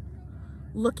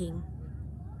 looking,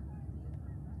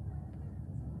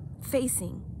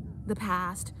 facing the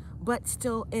past, but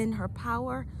still in her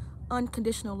power,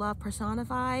 unconditional love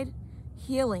personified,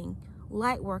 healing,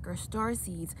 light worker, star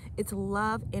seeds. It's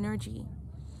love energy,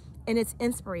 and it's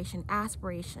inspiration,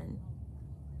 aspiration,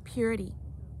 purity,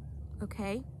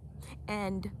 okay?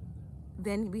 And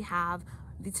then we have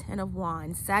the Ten of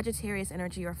Wands, Sagittarius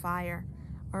energy or fire,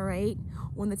 all right?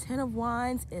 When the Ten of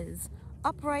Wands is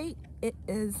upright, it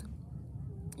is,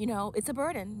 you know, it's a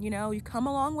burden. You know, you come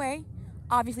a long way.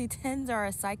 Obviously, tens are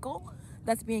a cycle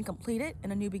that's being completed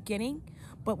and a new beginning.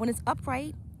 But when it's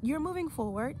upright, you're moving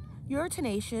forward. You're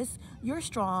tenacious, you're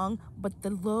strong, but the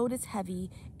load is heavy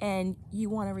and you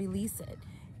want to release it.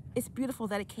 It's beautiful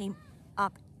that it came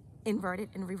up inverted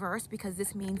and reversed, because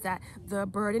this means that the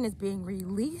burden is being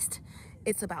released.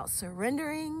 It's about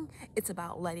surrendering. It's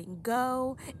about letting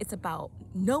go. It's about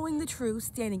knowing the truth,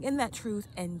 standing in that truth,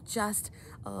 and just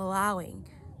allowing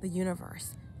the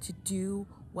universe to do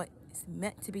what is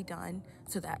meant to be done,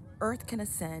 so that Earth can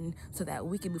ascend, so that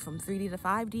we can move from 3D to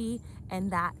 5D,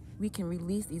 and that we can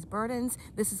release these burdens.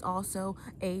 This is also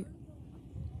a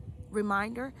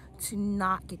reminder to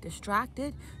not get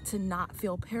distracted, to not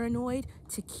feel paranoid,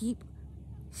 to keep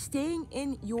staying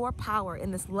in your power,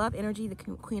 in this love energy, the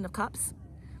Queen of Cups,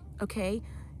 okay?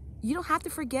 You don't have to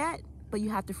forget, but you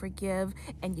have to forgive,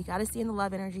 and you got to stay in the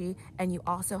love energy, and you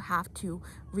also have to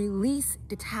release,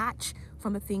 detach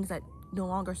from the things that no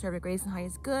longer serve your greatest and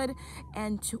highest good,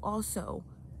 and to also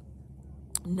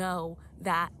know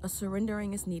that a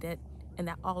surrendering is needed and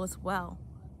that all is well.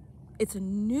 It's a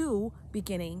new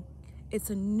beginning. It's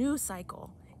a new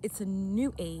cycle. It's a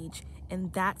new age,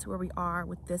 and that's where we are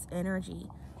with this energy,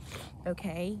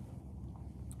 okay?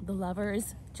 The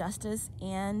Lovers, Justice,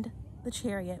 and the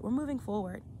Chariot. We're moving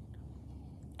forward,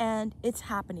 and it's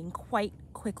happening quite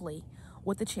quickly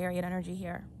with the Chariot energy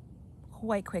here,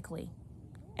 quite quickly,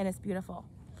 and it's beautiful.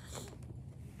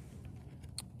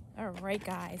 All right,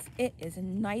 guys, it is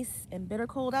nice and bitter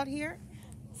cold out here,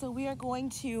 so we are going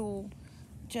to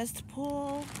just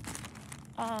pull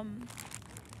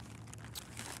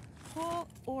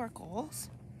oracles,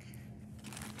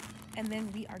 and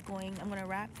then I'm gonna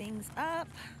wrap things up,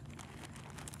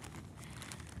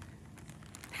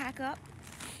 pack up,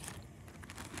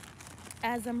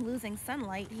 as I'm losing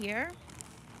sunlight here.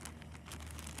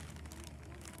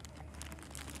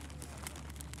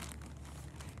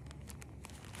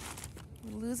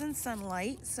 We're losing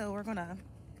sunlight, so we're gonna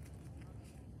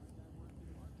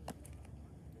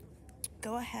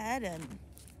go ahead and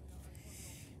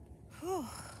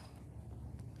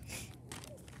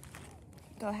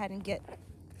go ahead and get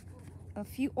a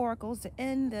few oracles to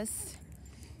end this.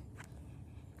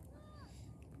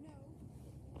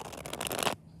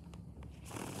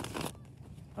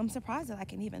 I'm surprised that I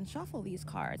can even shuffle these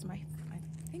cards. My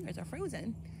fingers are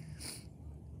frozen.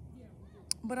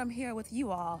 But I'm here with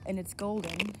you all, and it's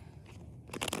golden.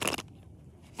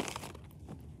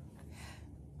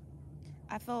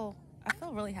 I feel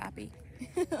really happy.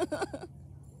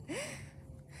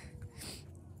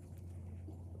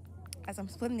 As I'm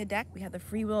splitting the deck, we have the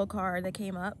free will card that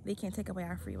came up. They can't take away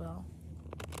our free will.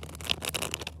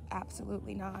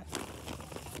 Absolutely not.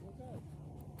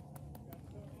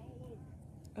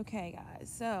 Okay, guys,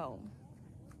 so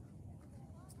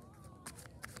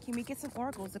can we get some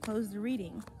oracles to close the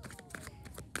reading?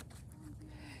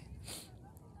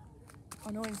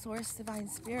 All-knowing source, divine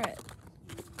spirit,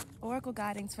 oracle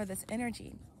guidance for this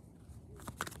energy.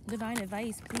 Divine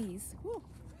advice, please. Whew.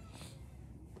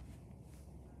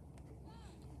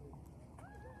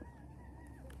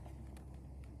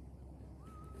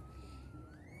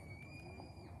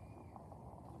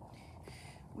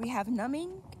 We have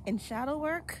numbing and shadow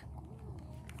work.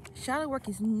 Shadow work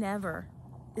is never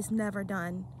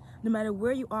done, no matter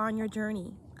where you are on your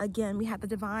journey. Again, we have the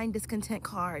divine discontent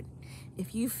card.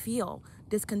 If you feel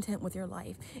discontent with your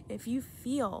life, if you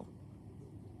feel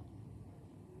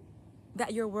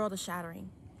that your world is shattering,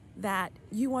 that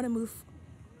you want to move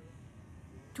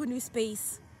to a new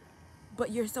space,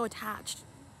 but you're so attached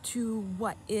to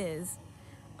what is,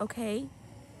 okay?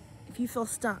 If you feel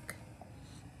stuck,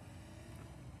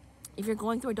 if you're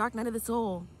going through a dark night of the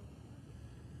soul,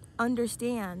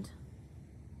 understand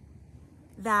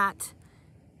that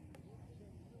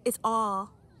it's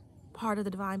all part of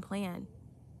the divine plan.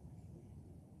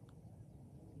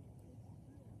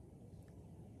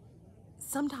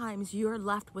 sometimes you're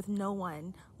left with no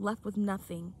one, left with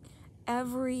nothing.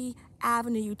 Every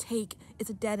avenue you take is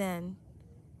a dead end.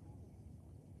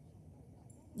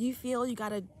 You feel you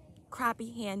got a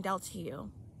crappy hand dealt to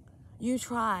you. You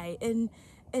try and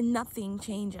nothing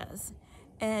changes.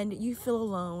 And you feel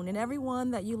alone, and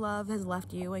everyone that you love has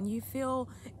left you, and you feel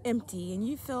empty, and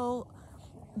you feel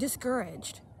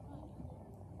discouraged.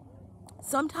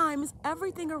 Sometimes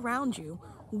everything around you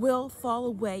will fall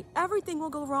away. Everything will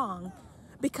go wrong,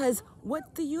 because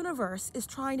what the universe is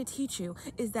trying to teach you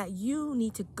is that you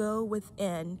need to go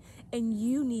within, and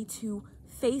you need to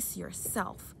face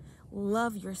yourself,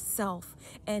 love yourself.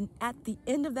 And at the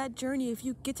end of that journey, if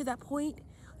you get to that point,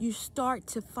 you start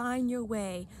to find your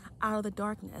way out of the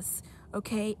darkness,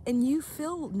 okay? And you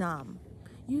feel numb.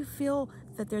 You feel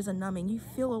that there's a numbing. You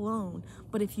feel alone.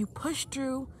 But if you push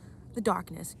through the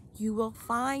darkness, you will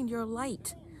find your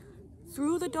light.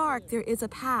 Through the dark, there is a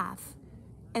path.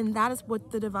 And that is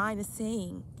what the divine is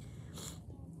saying.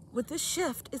 With this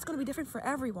shift, it's going to be different for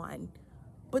everyone.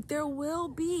 But there will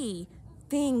be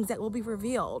things that will be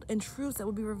revealed and truths that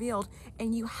will be revealed.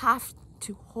 And you have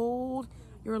to hold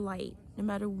your light, no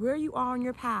matter where you are on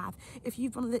your path. If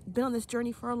you've been on this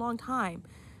journey for a long time,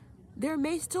 there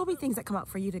may still be things that come up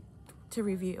for you to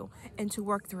review and to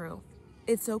work through.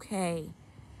 It's okay.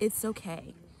 It's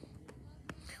okay.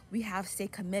 We have stay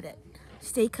committed.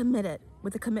 Stay committed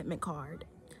with the commitment card.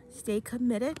 Stay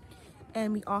committed.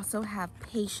 And we also have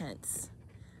patience.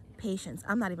 Patience.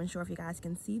 I'm not even sure if you guys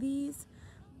can see these.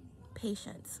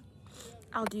 Patience.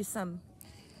 I'll do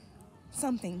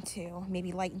something to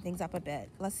maybe lighten things up a bit.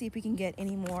 Let's see if we can get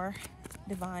any more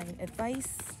divine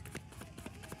advice.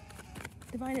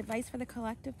 Divine advice for the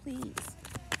collective, please.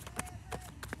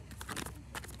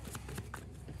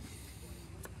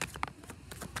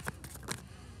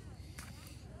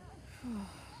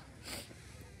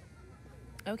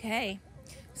 Okay,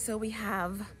 so we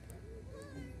have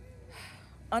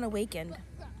unawakened.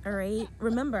 All right,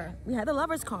 remember, we had the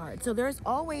Lover's card, so there's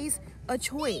always a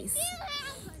choice.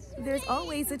 There's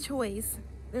always a choice.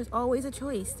 There's always a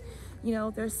choice. You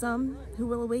know, there's some who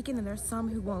will awaken and there's some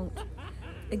who won't.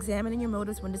 Examining your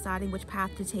motives when deciding which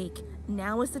path to take.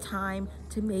 Now is the time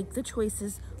to make the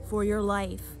choices for your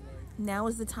life. Now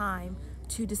is the time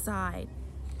to decide.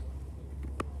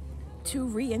 To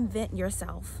reinvent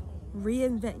yourself.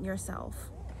 Reinvent yourself.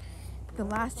 The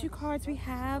last two cards we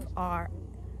have are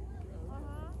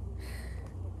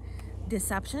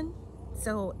deception.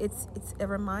 So it's a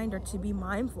reminder to be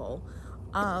mindful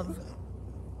of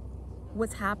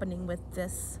what's happening with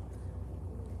this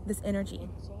energy.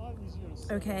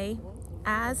 Okay?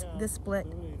 As the split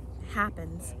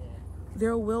happens,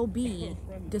 there will be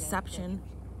deception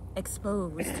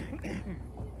exposed.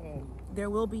 There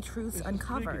will be truths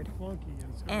uncovered.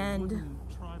 And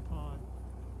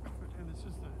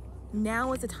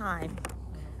now is the time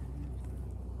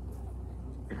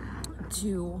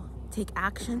to take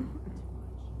action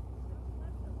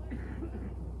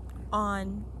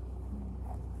on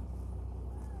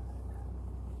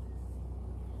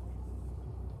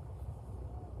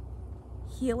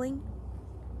healing,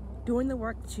 doing the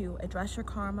work to address your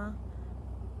karma,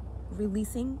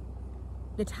 releasing,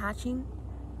 detaching,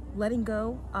 letting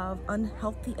go of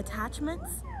unhealthy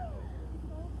attachments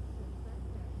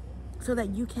so that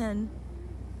you can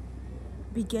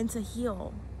begin to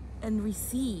heal and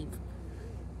receive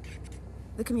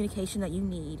the communication that you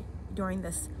need during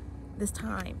this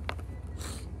time.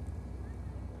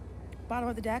 Bottom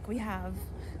of the deck, we have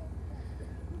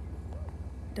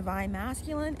divine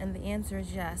masculine, and the answer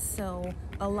is yes. So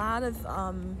a lot of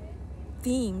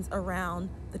themes around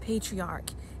the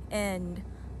patriarch and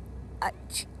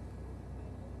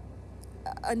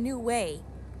a new way.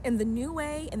 In the new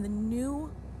way, in the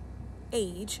new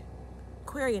age,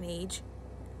 Aquarian age,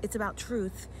 it's about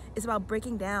truth. It's about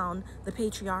breaking down the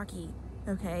patriarchy,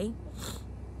 okay?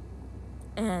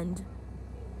 And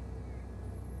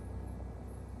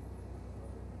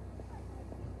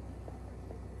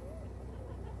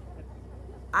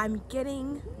I'm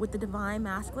getting with the divine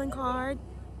masculine card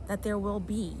that there will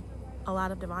be a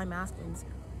lot of divine masculines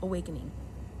awakening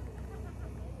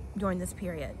during this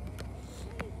period.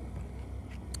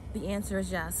 The answer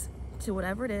is yes. To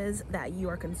whatever it is that you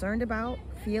are concerned about,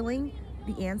 feeling,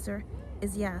 the answer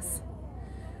is yes.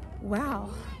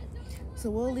 Wow. So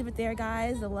we'll leave it there,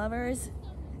 guys. The Lovers,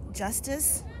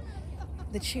 Justice,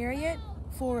 the Chariot,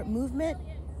 forward movement,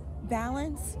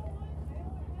 balance,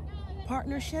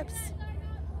 partnerships,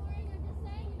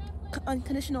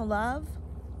 unconditional love,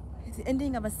 the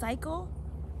ending of a cycle,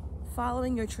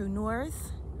 following your true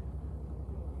north,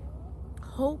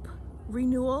 hope,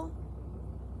 renewal,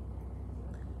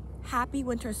 Happy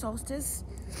winter solstice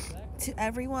to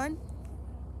everyone.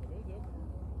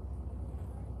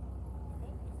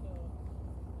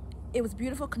 It was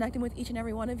beautiful connecting with each and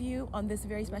every one of you on this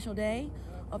very special day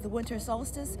of the winter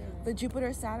solstice, the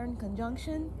Jupiter-Saturn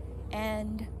conjunction,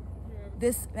 and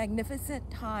this magnificent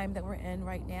time that we're in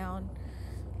right now.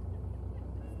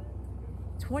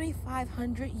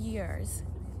 2,500 years,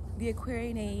 the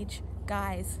Aquarian age.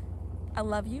 Guys, I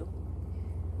love you.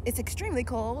 It's extremely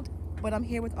cold, but I'm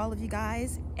here with all of you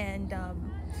guys, and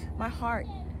my heart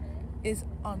is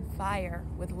on fire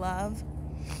with love.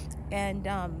 And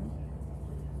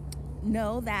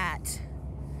know that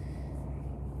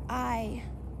I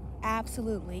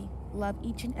absolutely love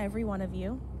each and every one of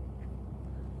you.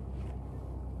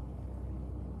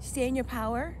 Stay in your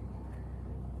power.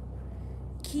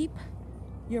 Keep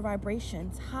your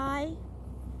vibrations high.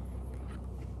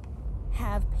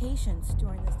 Have patience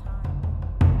during this time.